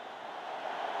 Right.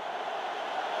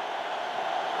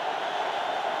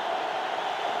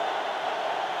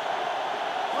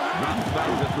 Drops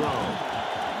back to throw.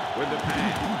 With the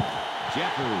pass.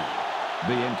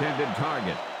 Jeffrey, the intended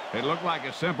target. It looked like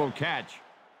a simple catch,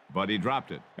 but he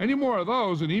dropped it. Any more of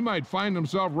those and he might find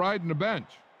himself riding the bench.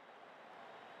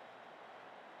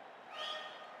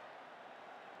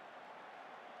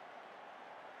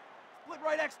 Split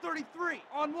right X 33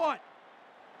 on 1.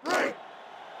 Right.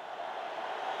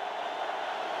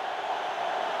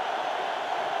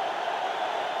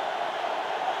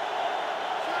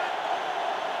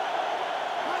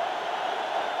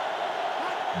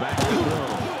 Back to throw.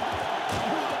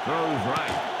 Throws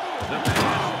right. The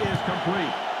pass is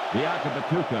complete.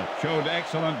 Batuka showed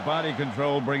excellent body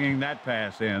control bringing that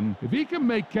pass in. If he can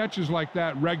make catches like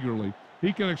that regularly,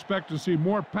 he can expect to see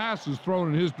more passes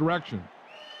thrown in his direction.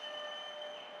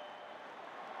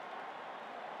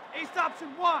 Ace option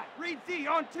 1. Read Z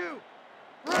on 2.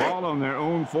 Ball on their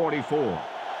own 44.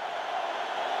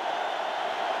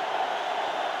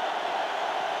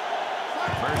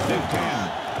 First and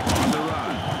 10 on the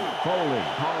run. Foley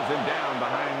calls him down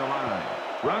behind the line.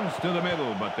 Runs to the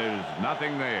middle, but there's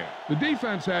nothing there. The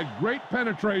defense had great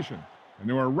penetration, and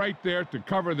they were right there to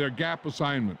cover their gap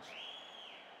assignments.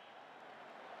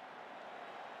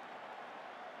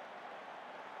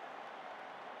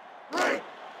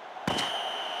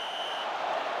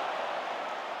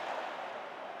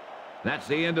 That's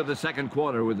the end of the second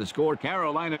quarter with the score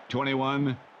Carolina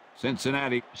 21,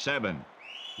 Cincinnati 7.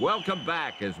 Welcome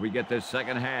back as we get this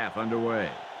second half underway.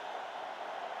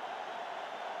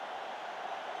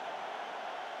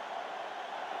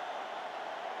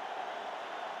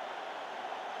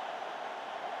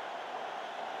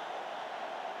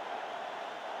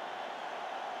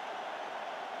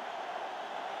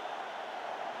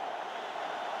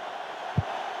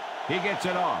 He gets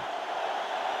it off.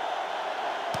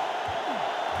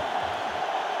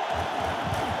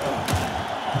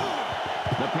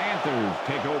 The Panthers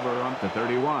take over on the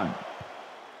 31.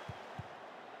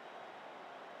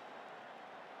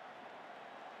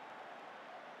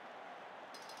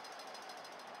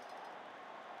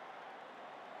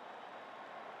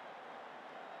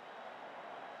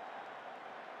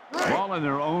 Ball in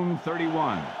their own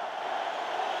 31.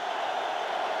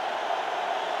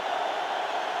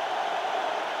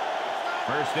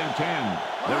 First and 10.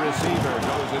 The receiver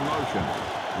goes in motion.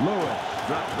 Lewis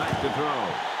drops back to throw.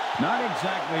 Not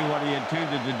exactly what he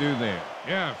intended to do there.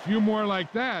 Yeah, a few more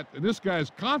like that, and this guy's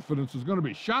confidence is going to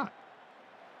be shot.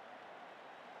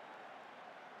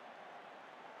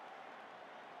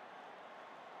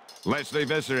 Leslie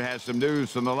Visser has some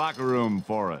news from the locker room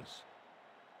for us.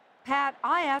 Pat,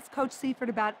 I asked Coach Seifert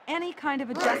about any kind of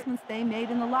adjustments they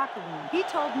made in the locker room. He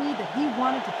told me that he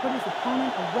wanted to put his opponent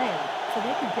away so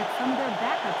they could get some of their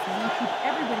backups in and keep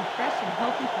everybody fresh and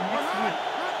healthy for next week.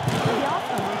 He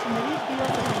also mentioned that he feels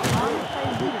that his on-play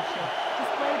leadership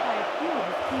displayed by a few of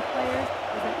his key players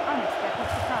was an unexpected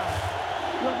surprise.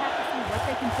 We'll have to see what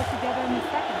they can put together in the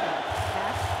second half.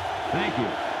 Pat? Thank you.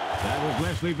 That was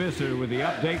Leslie Visser with the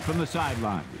update from the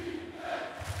sideline.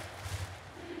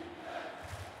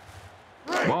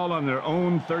 Ball on their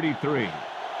own 33.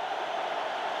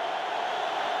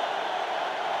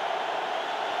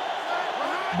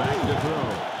 Back to throw.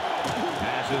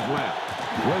 Pass is left.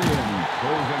 Williams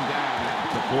pulls him down at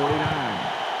the 49.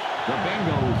 The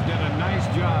Bengals did a nice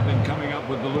job in coming up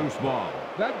with the loose ball.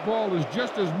 That ball is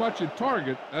just as much a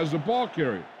target as the ball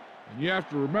carrier, and you have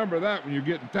to remember that when you're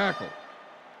getting tackled.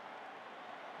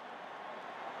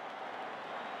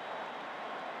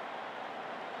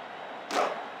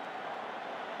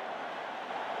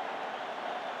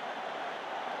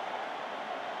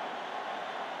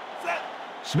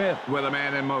 Smith with a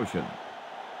man in motion.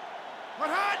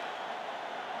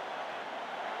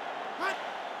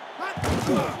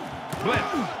 Blitz.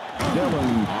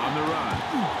 Dillon on the run.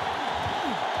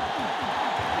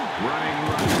 Running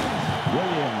right.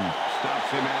 Williams stops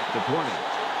him at the 20.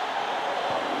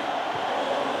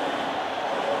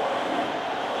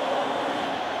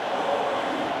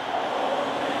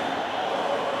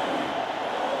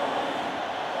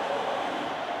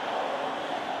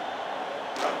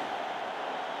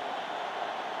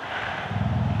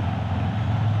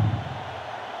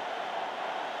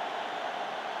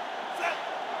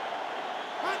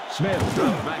 Smith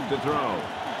drops back to throw.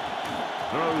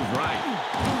 Throws right.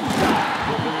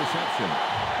 With the reception.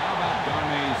 How about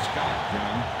Darnay Scott,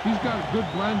 John? He's got a good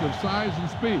blend of size and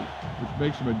speed, which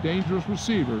makes him a dangerous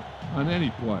receiver on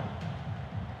any play.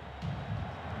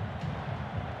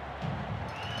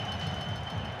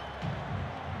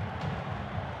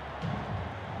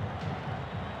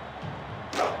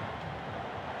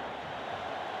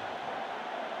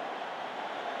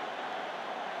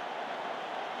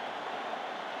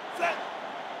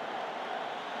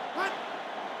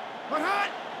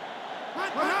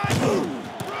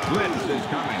 Blitz is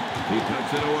coming. He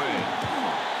tucks it away.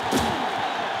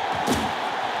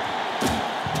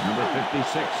 Number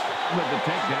 56 with the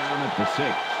takedown at the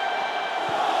 6.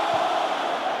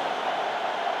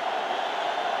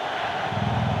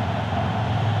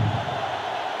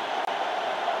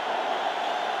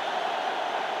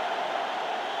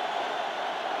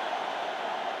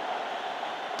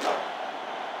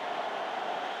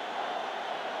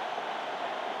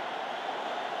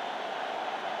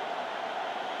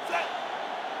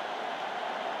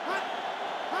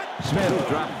 Smith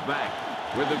drops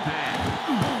back with the pass.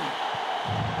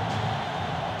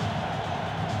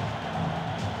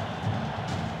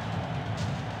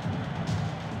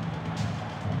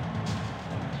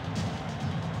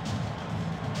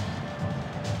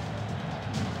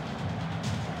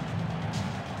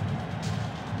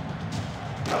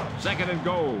 Second and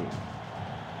goal.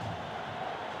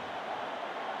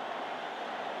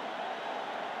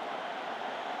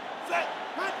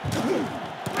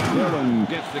 Dillon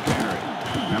gets the carry.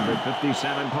 Number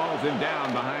 57 calls him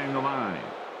down behind the line.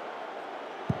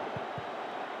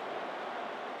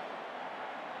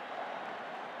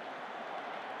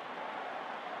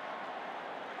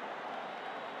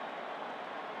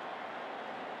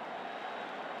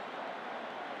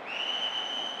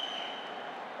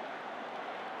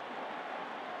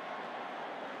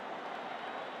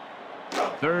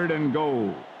 Third and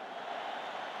goal.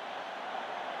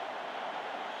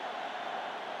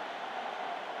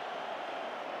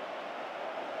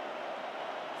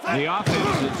 The offense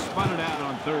has spun it out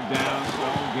on third down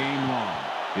all game long.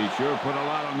 He sure put a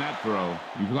lot on that throw.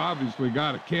 He's obviously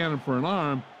got a cannon for an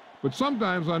arm, but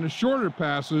sometimes on the shorter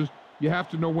passes, you have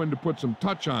to know when to put some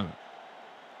touch on it.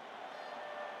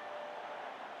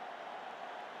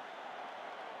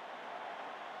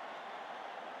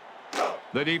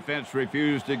 The defense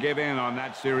refused to give in on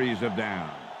that series of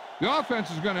downs. The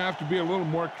offense is going to have to be a little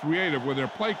more creative with their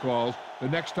play calls the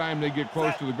next time they get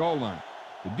close to the goal line.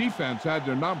 The defense had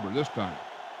their number this time.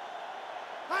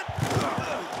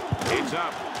 It's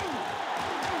up.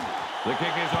 The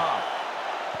kick is off.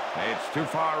 It's too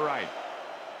far right.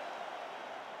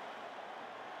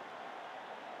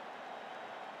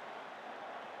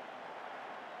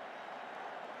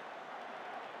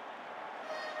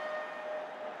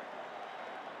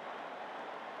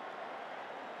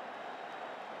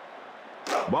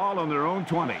 Ball on their own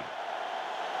 20.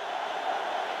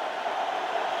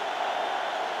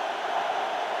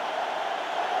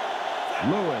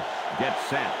 Lewis gets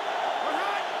set.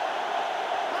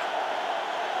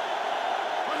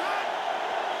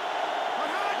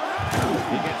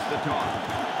 He gets the toss.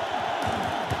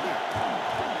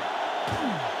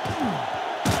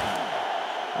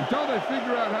 Until they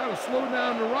figure out how to slow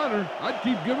down the runner, I'd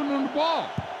keep giving them the ball.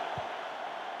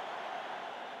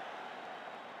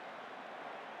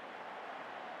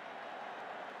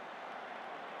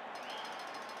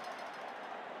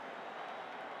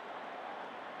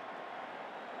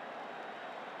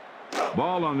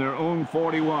 Ball on their own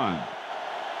 41.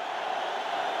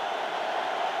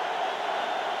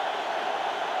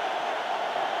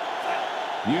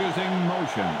 Using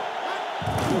motion.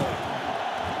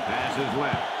 Pass is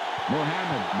left.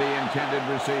 Mohammed, the intended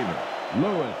receiver.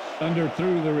 Lewis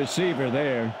underthrew the receiver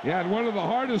there. Yeah, and one of the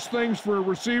hardest things for a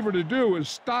receiver to do is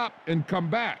stop and come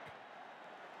back.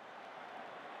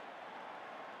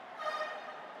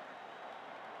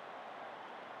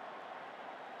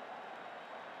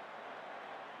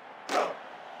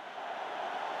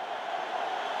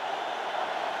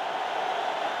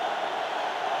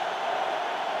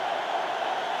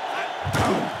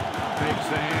 Takes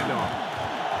the handoff.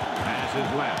 Pass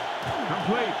is left.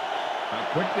 Complete. A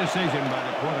quick decision by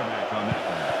the quarterback on that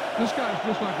one. This guy's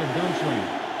just like a gunslinger.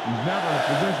 He's never in a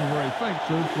position where he thinks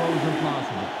his throw is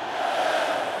impossible.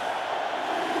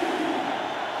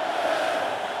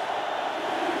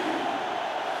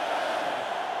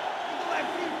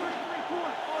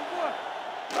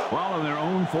 Ball on their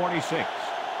own 46.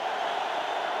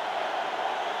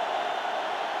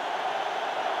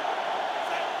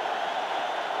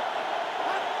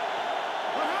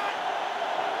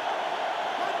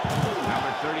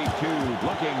 Number 32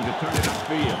 looking to turn it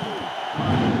upfield.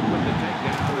 With the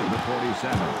takedown at the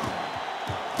 47.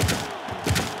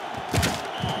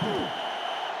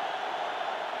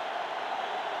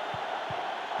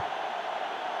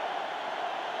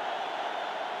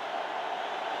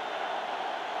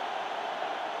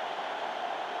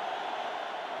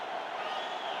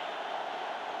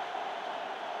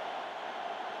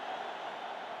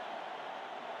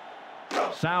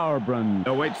 Sauerbrunn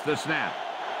awaits the snap.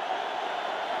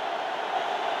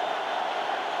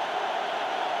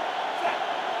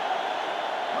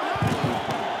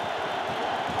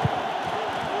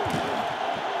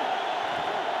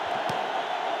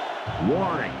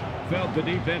 Warwick felt the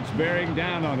defense bearing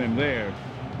down on him there.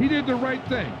 He did the right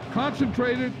thing,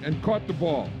 concentrated and caught the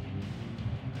ball.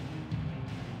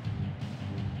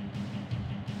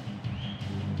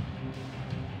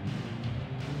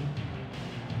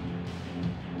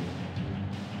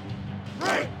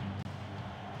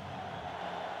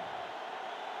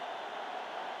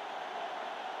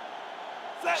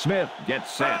 Smith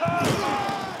gets set.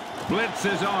 Blitz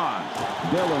is on.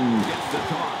 Dillon gets the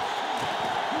toss.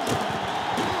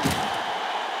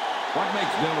 What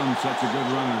makes Dillon such a good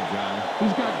runner, John?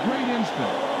 He's got great instinct.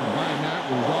 Combine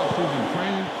that with his off-season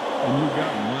training, and you've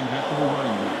got one heck of a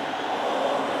running back.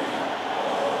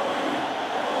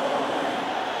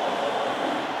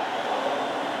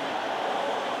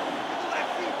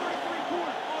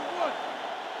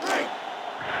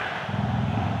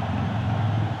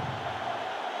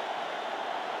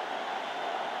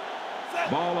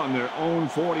 Ball on their own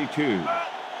 42.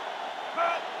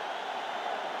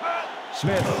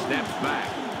 Smith steps back,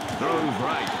 throws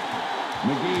right.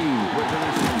 McGee with the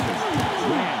reception.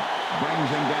 Grant brings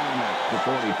him down at the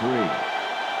 43.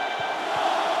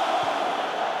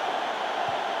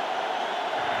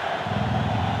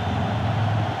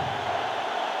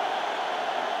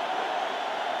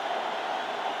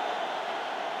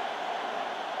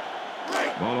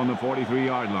 Ball on the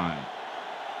 43-yard line.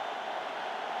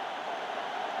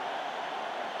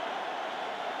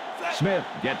 Smith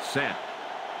gets set.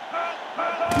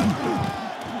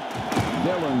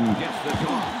 Dillon gets the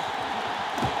toss.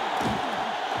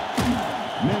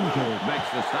 Minter makes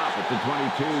the stop at the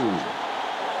 22.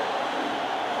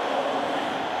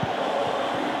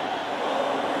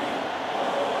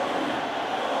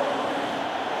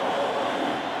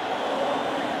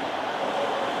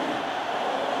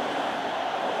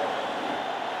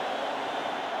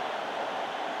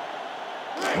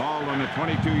 Ball on the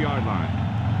 22-yard line.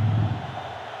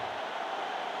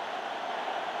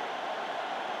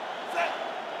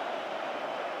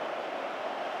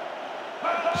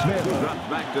 Smith drops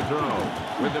back to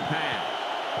throw with the pass.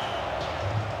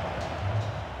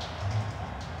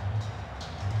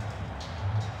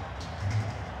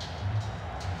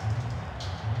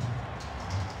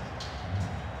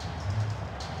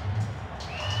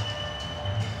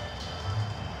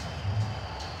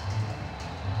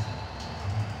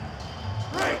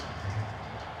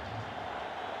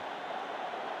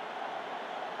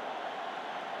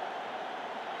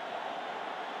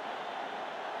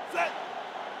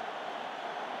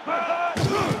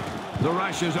 The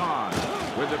rush is on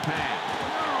with the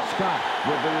pass. Scott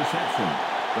with the reception.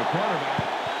 The quarterback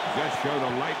just showed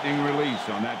a lightning release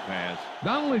on that pass.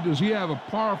 Not only does he have a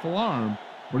powerful arm,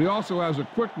 but he also has a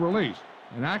quick release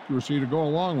and accuracy to go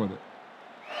along with it.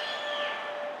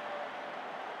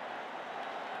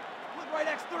 Split right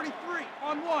X 33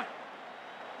 on 1.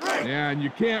 Yeah, and you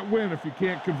can't win if you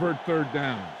can't convert third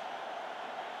downs.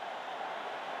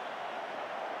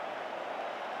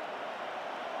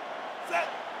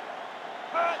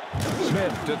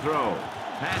 Smith to throw.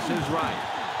 Pass is right.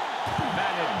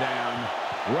 Batted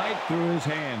down right through his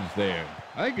hands there.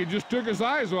 I think he just took his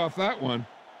eyes off that one.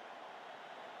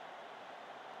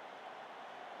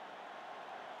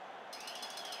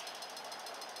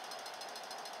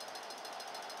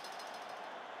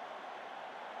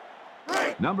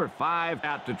 Number 5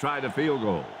 out to try the field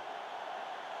goal.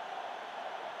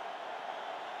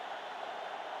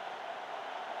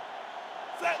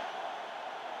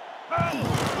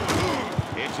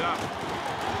 It's up.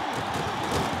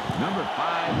 Number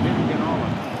 5 didn't get all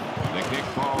of it. The kick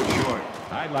falls short.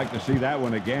 I'd like to see that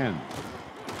one again.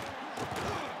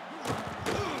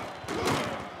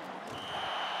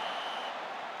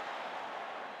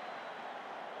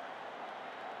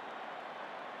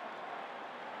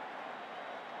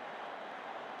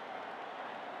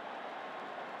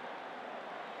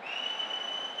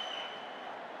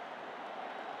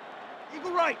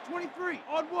 Eagle right, 23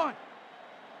 on 1.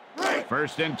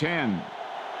 First and 10.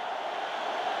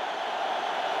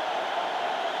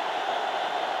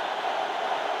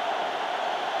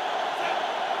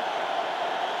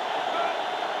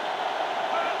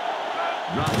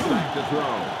 Drops back to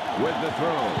throw with the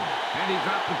throw. And he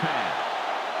dropped the pass.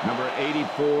 Number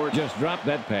 84 just dropped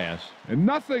that pass. And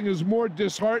nothing is more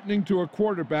disheartening to a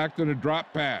quarterback than a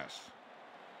drop pass.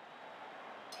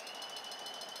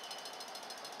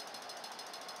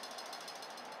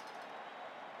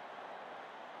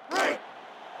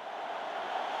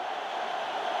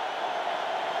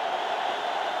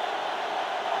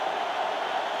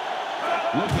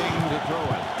 Looking to throw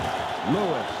it.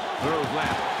 Lewis throws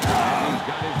left. And he's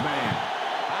got his man.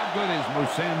 How good is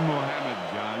Muhsin Mohammed,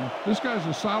 John? This guy's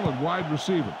a solid wide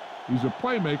receiver. He's a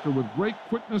playmaker with great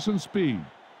quickness and speed.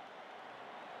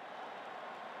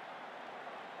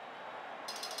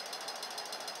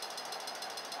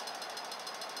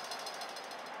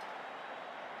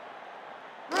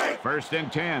 First and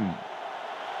 10.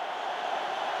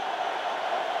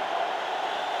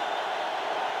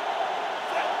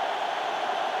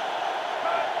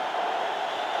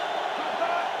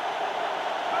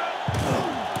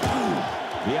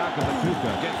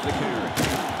 Yakabatuka gets the carry.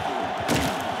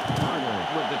 Carter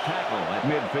with the tackle at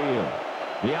midfield.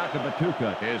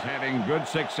 Yakabatuka is having good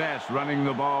success running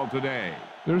the ball today.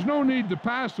 There's no need to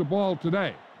pass the ball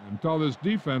today until this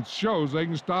defense shows they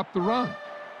can stop the run.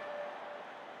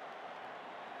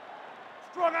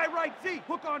 Strong eye right, Z.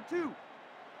 Hook on 2.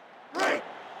 Right.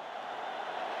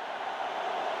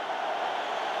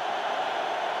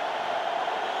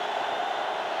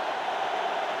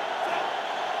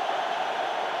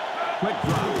 Quick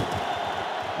drop.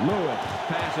 Lewis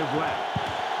passes left.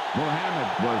 Mohammed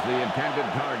was the intended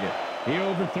target. He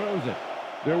overthrows it.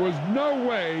 There was no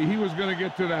way he was going to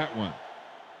get to that one.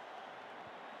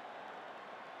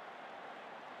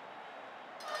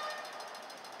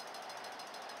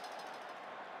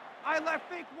 I left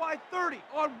fake wide 30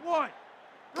 on 1.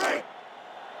 Right.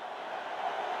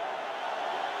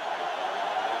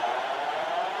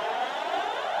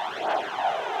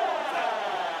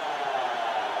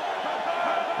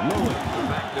 Lewis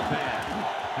back to pass.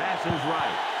 Passes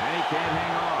right, and he can't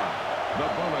hang on. The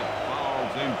bullet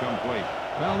falls incomplete.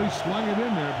 Well, he slung it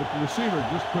in there, but the receiver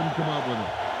just couldn't come up with it.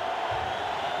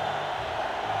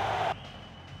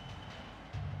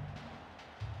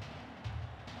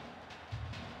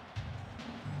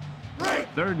 Right.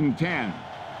 3rd and 10.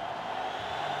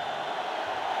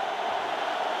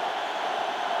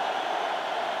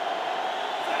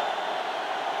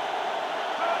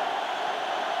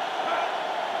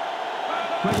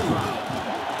 Quick drop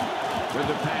with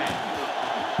the pass.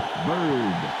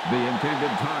 Bird, the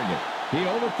intended target. He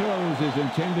overthrows his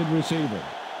intended receiver.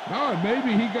 Oh, and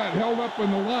maybe he got held up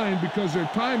in the line because their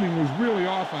timing was really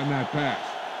off on that pass.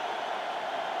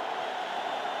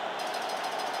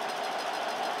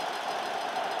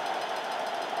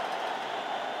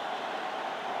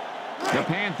 The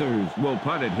Panthers will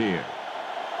punt it here.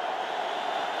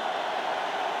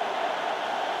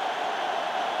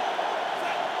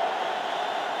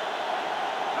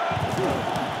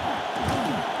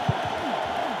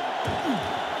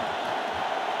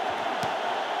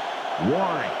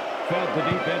 Warwick felt the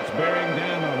defense bearing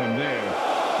down on him there.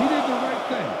 He did the right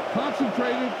thing,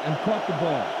 concentrated and caught the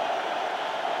ball.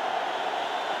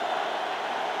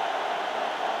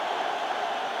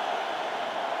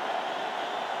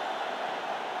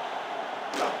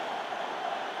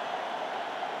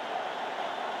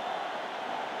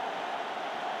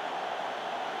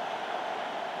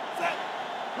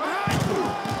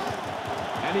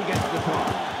 And he gets the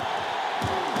toss.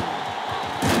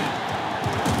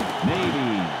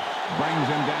 Navy brings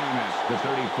him down at the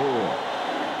 34.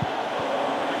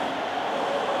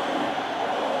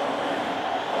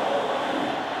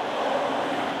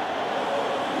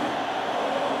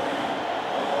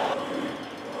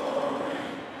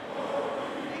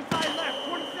 Inside left,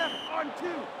 27 on 2.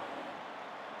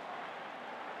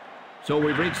 So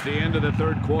we've reached the end of the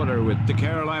 3rd quarter with the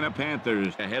Carolina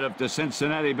Panthers ahead of the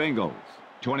Cincinnati Bengals,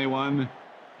 21-7.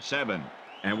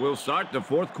 And we'll start the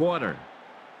 4th quarter.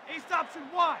 Ace option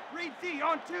wide. Read Z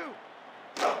on 2.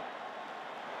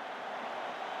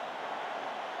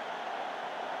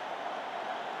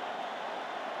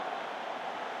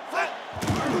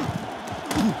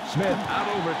 Smith out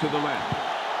over to the left.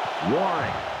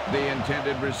 Warwick, the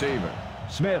intended receiver.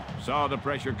 Smith saw the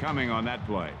pressure coming on that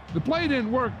play. The play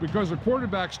didn't work because the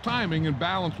quarterback's timing and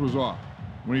balance was off.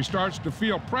 When he starts to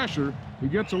feel pressure, he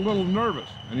gets a little nervous,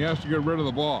 and he has to get rid of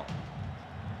the ball.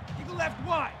 Eagle left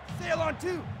wide. Sail on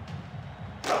 2.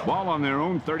 Ball on their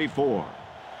own 34.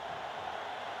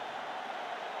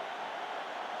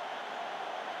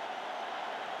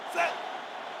 Set.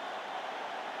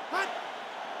 Hunt.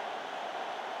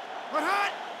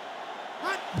 Hut.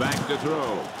 Hunt. Back to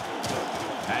throw.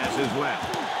 Pass is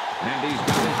left. And he's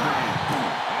got his man.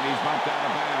 And he's bumped out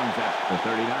of bounds at the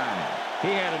 39. He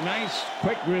had a nice,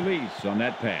 quick release on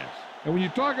that pass. And when you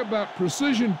talk about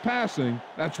precision passing,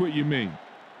 that's what you mean.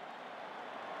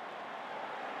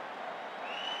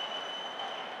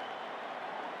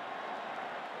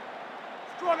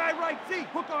 Strong eye right Z.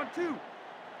 Hook on 2.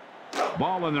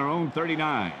 Ball on their own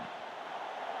 39.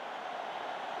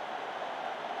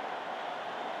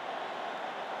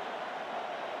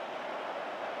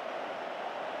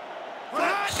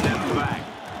 Steps back.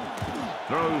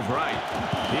 Throws right.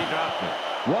 He dropped it.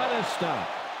 What a stop.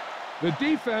 The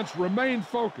defense remained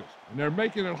focused, and they're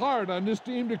making it hard on this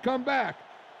team to come back.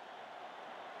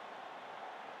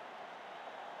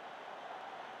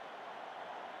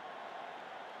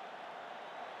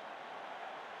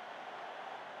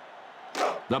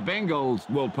 The Bengals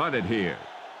will punt it here.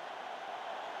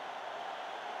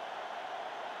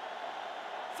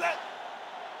 Set.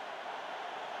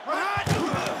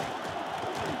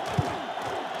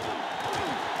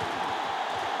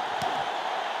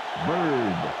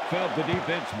 felt the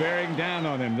defense bearing down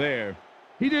on him there.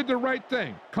 He did the right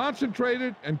thing,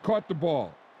 concentrated and caught the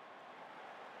ball.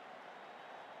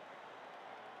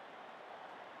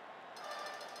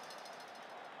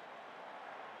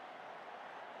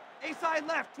 A side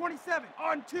left, 27,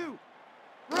 on 2.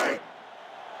 Right.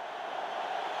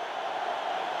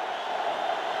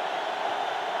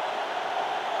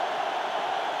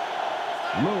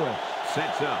 Lewis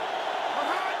sets up.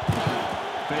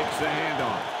 Fakes the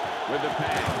handoff with the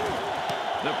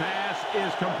pass. The pass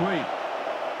is complete.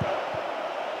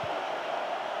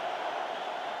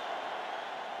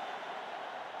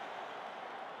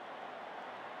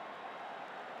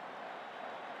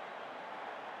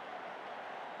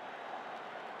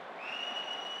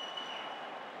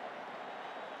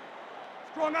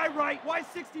 Strong eye right,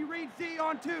 Y60 read Z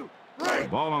on 2. Right.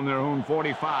 Ball on their own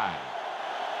 45.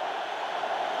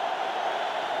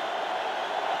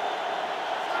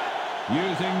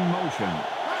 Using motion.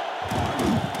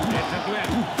 It's a blitz.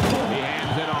 He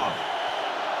hands it off.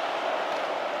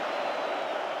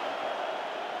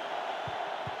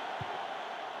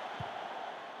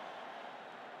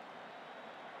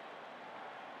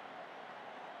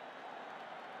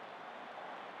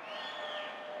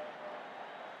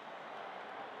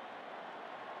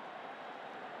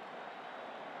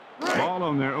 Ball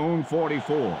on their own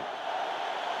 44.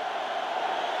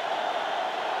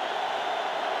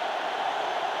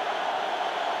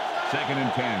 Second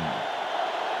and 10.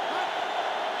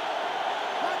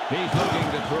 He's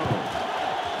looking to throw.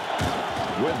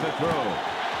 With the throw.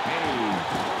 Hayes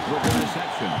with the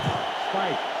reception.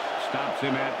 Spike stops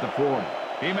him at the 40.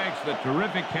 He makes the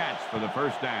terrific catch for the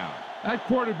first down. That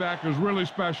quarterback is really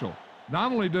special.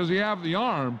 Not only does he have the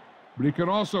arm, but he can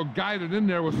also guide it in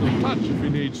there with some touch if he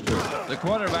needs to. The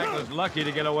quarterback was lucky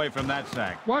to get away from that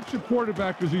sack. Watch the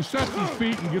quarterback as he sets his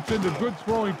feet and gets into good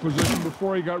throwing position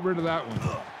before he got rid of that one.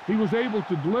 He was able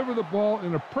to deliver the ball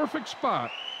in a perfect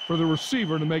spot for the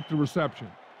receiver to make the reception.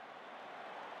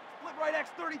 Split right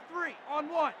X33 on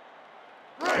 1.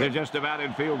 They're just about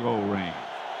in field goal range.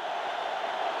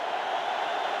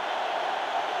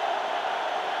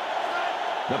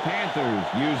 The Panthers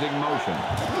using motion.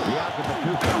 The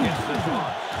Akapatuka gets the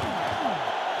toss.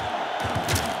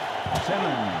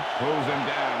 Simmons pulls him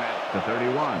down at the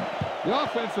 31. The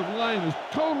offensive line is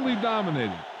totally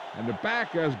dominated, and the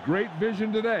back has great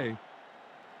vision today.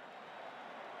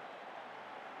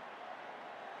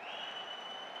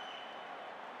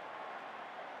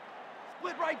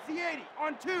 Split right Z80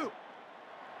 on 2.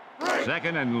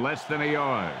 Second and less than a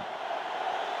yard.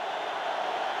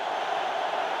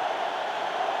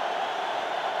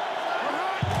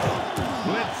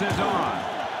 Blitz is on.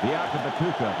 The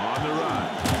Akapatuka on the run.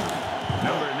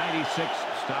 Number 96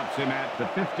 stops him at the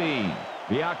 15.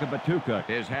 The Akapatuka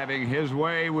is having his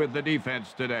way with the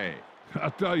defense today.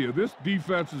 I'll tell you, this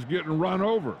defense is getting run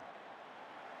over.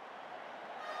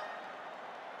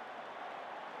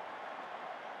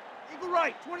 Eagle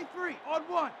right, 23 on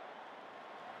 1.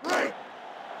 Right.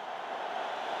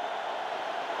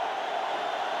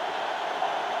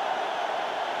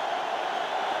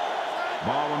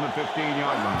 Ball on the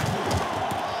 15-yard line.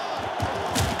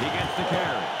 He gets the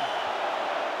carry.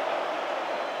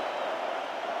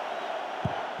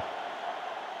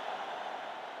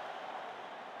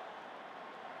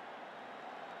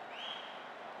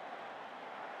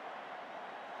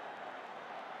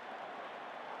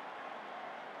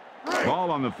 Ball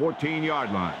on the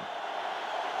 14-yard line.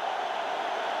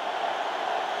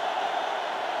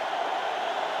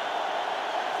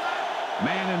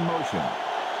 Man in motion.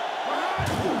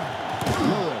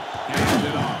 Lewis hands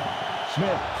it off.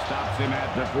 Smith stops him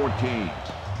at the 14.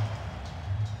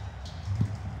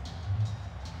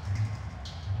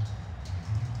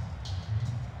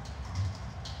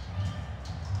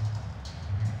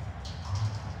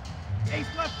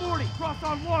 Ace left 40, cross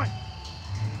on 1.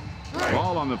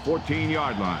 Ball on the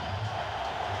 14-yard line.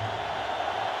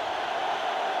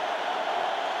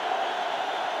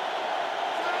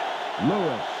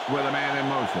 Lewis with a man in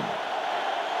motion.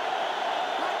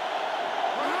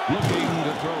 Looking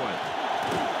to throw it.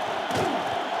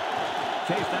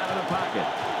 Chased out of the pocket.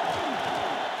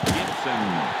 Gibson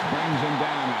brings him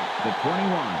down at the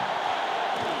 21.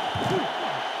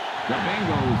 The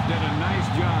Bengals did a nice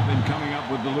job in coming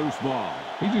up with the loose ball.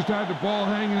 He just had the ball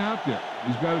hanging out there.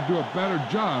 He's got to do a better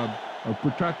job of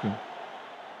protecting.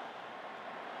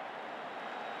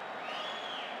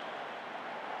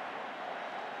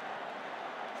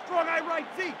 Strong eye right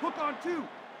Z, hook on 2.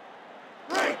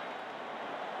 Right.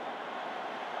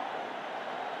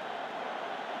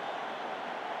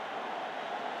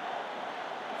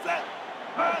 Set.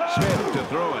 Smith to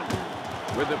throw it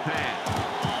with the pass.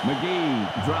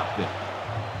 McGee dropped it.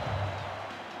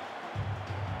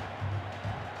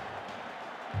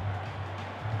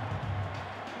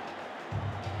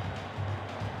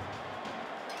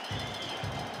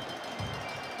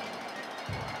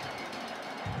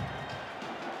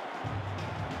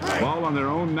 Ball on their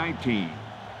own 19.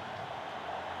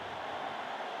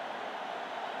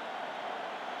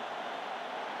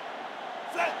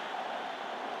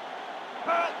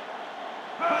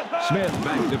 Smith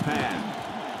back to pass.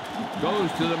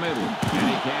 Goes to the middle, and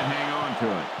he can't hang on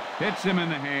to it. Hits him in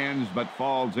the hands, but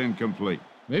falls incomplete.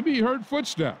 Maybe he heard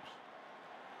footsteps.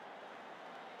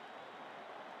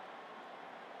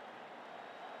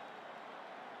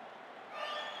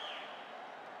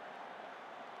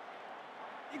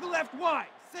 Eagle left wide.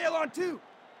 Sail on 2.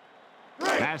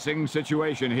 Passing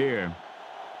situation here.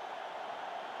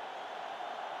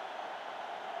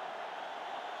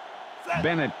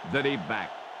 Bennett, the deep back.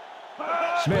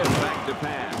 Smith back to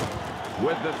pass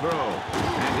with the throw,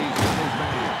 and he's got his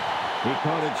man. He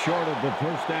caught it short of the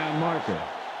first down marker.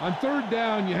 On third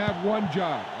down, you have one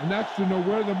job, and that's to know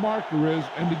where the marker is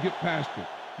and to get past it.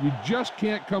 You just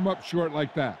can't come up short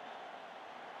like that.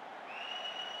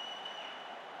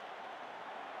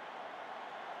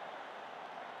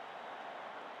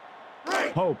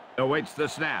 Hope awaits the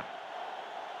snap.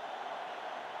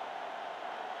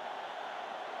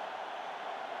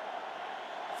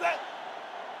 Set.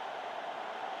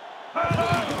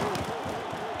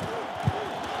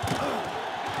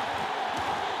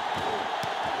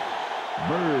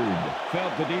 Bird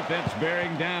felt the defense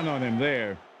bearing down on him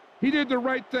there. He did the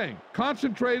right thing,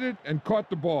 concentrated and caught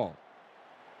the ball.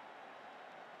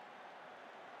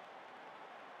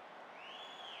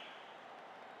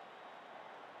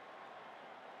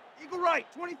 Eagle right,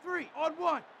 23, on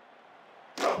 1.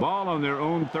 Ball on their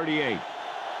own 38.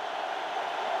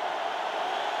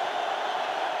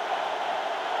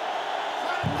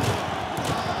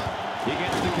 He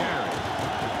gets the carry.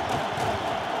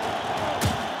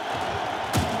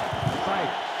 Fight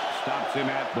stops him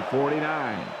at the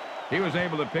 49. He was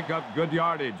able to pick up good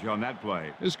yardage on that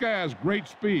play. This guy has great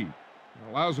speed. It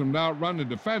allows him to outrun the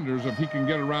defenders if he can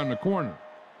get around the corner.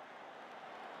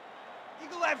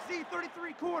 Eagle FC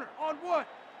 33 corner, on 1.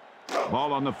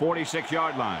 Ball on the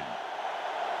 46-yard line.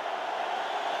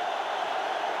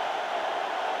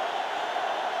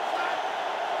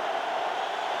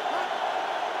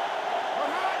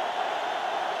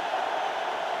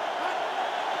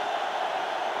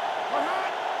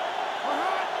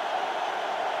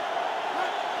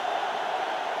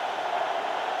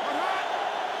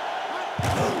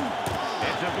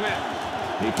 It's a blitz.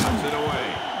 He cuts it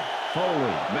away.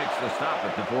 Foley makes the stop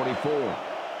at the 44.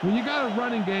 When you got a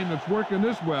running game that's working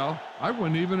this well, I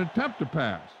wouldn't even attempt to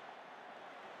pass.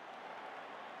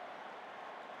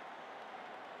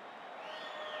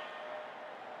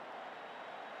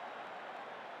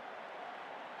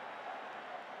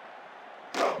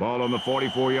 Ball on the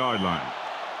 44-yard line.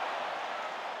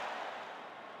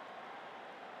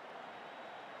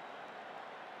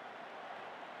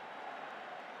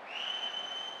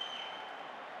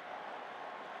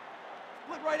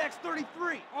 Split right X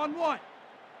 33, on 1.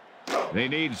 They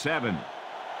need 7.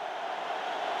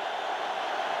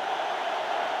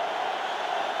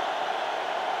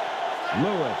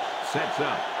 Lewis sets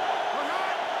up.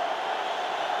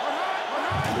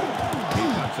 He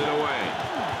cuts it away.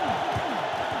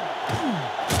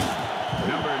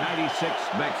 Number 96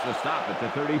 makes the stop at the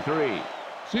 33.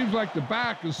 Seems like the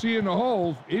back is seeing the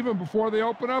holes even before they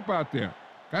open up out there.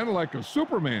 Kind of like a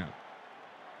Superman.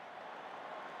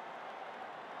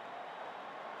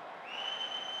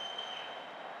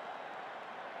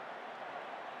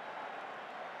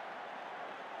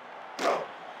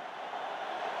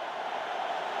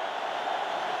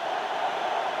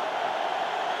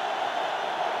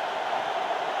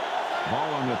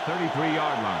 Ball on the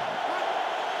 33-yard line.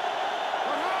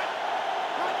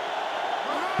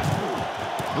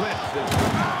 Blitz is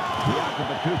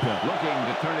Yakabatuka looking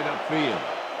to turn it upfield.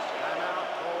 Timeout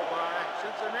called by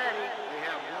Cincinnati. They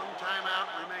have one timeout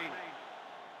remaining.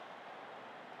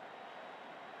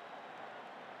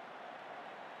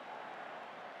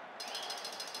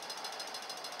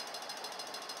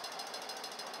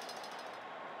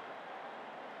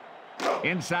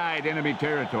 Inside enemy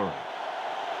territory.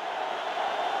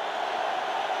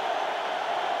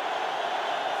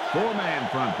 Four-man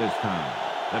front this time.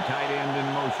 The tight end in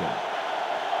motion.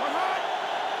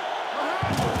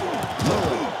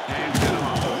 Lewis hands it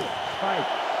off. Spike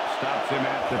stops him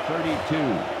at the 32.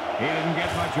 He didn't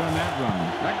get much on that run.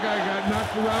 That guy got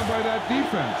knocked around by that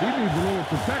defense. He needs a little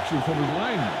protection from his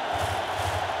lineman.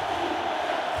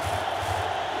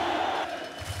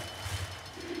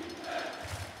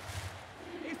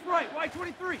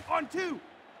 on 2.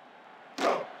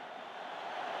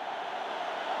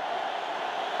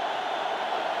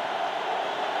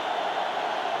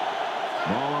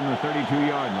 Ball on the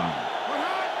 32-yard line.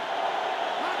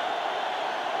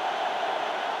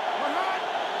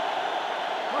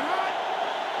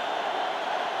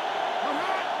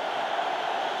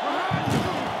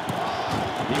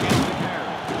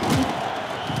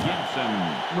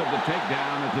 With the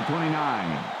takedown at the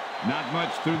 29. Not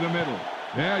much through the middle.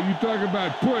 Yeah, you talk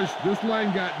about push. This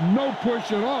line got no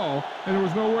push at all, and there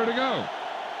was nowhere to go.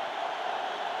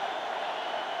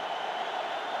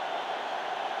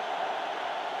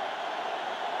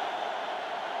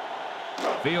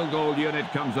 Field goal unit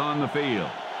comes on the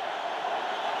field.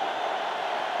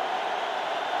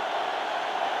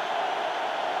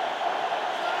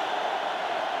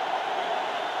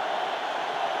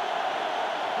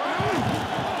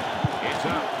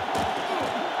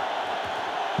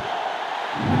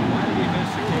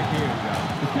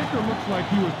 Looks like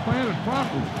he was planted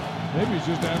properly. Maybe he's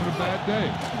just having a bad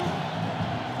day.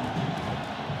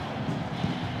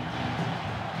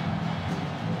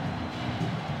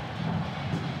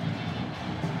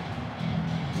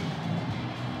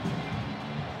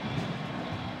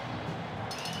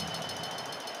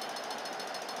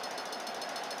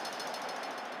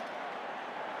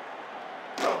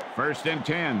 First and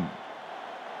 10.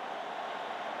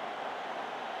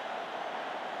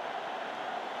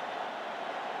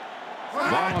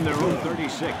 Ball on their own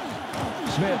 36.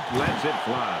 Smith lets it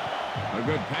fly. A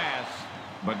good pass,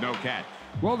 but no catch.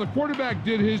 Well, the quarterback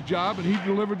did his job, and he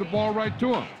delivered the ball right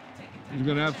to him. He's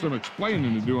going to have some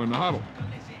explaining to do in the huddle.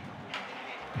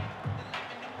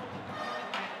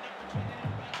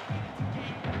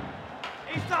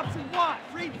 A stops and Y.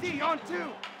 Read D on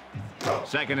 2.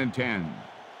 Second and 10.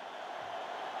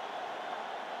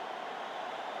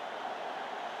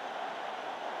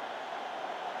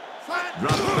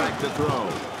 Drops back to throw.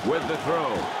 With the throw.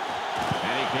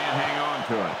 And he can't hang on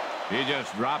to it. He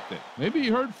just dropped it. Maybe he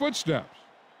heard footsteps.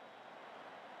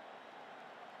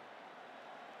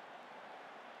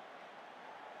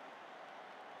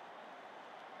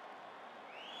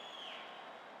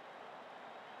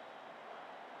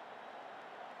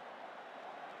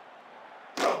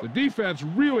 The defense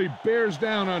really bears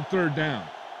down on third down.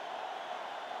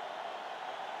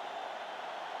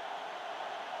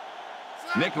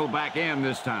 Nickel back in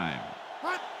this time.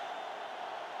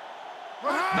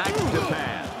 Back to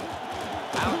pass.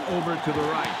 Out over to the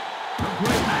right.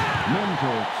 Complete.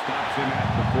 Mental stops him at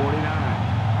the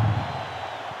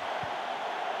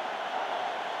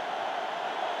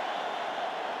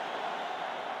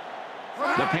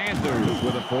 49. The Panthers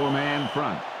with a 4-man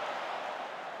front.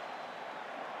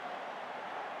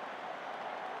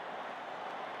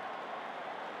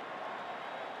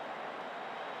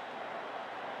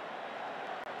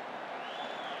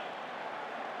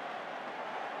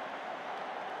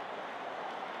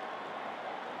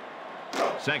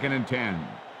 Second and 10.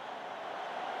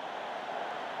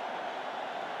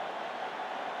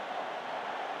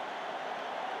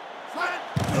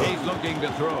 He's looking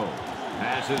to throw.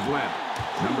 Pass is left.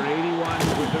 Number 81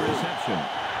 with the reception.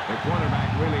 The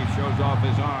quarterback really shows off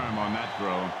his arm on that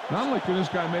throw. Not only can this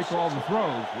guy make all the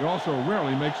throws, he also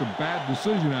rarely makes a bad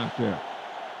decision out there.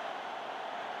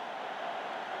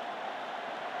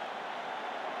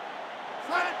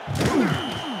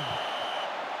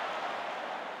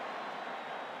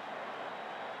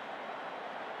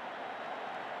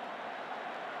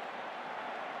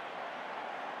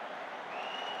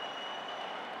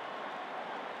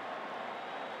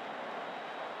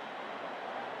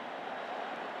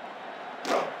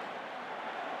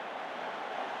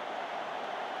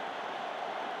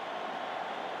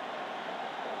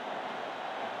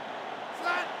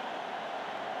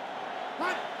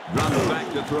 Drops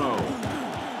back to throw.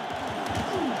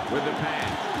 With the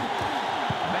pass.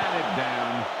 Batted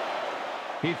down.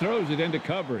 He throws it into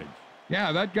coverage.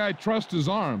 Yeah, that guy trusts his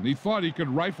arm. He thought he could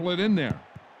rifle it in there.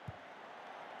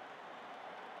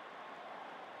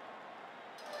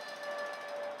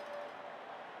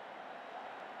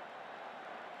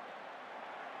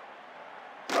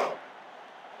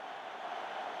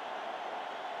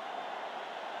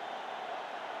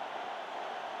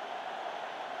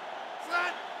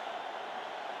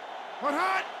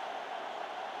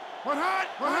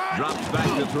 Drops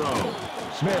back to throw.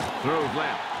 Smith throws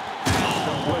left. Pass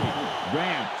complete.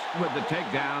 Grant with the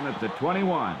takedown at the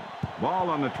 21. Ball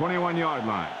on the 21-yard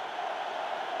line.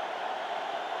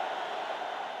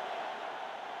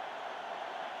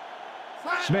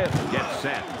 Smith gets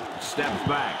set. Steps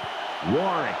back.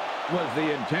 Warwick was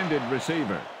the intended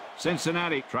receiver.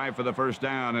 Cincinnati try for the first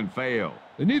down and fail.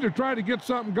 They need to try to get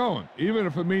something going, even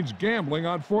if it means gambling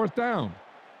on 4th down.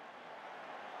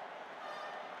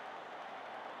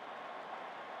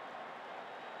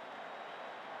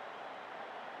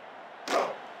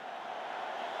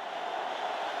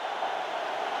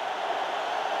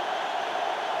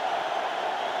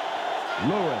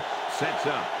 Lewis sets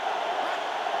up.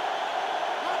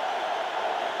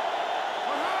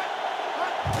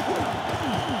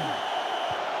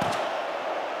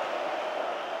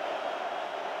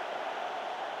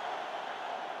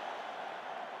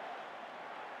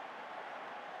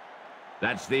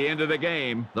 That's the end of the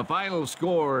game. The final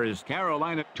score is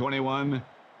Carolina 21,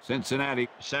 Cincinnati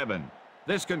 7.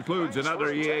 This concludes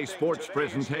another EA Sports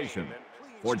presentation.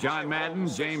 For John Madden,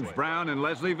 James Brown, and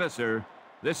Leslie Visser,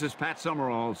 this is Pat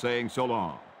Summerall saying so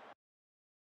long.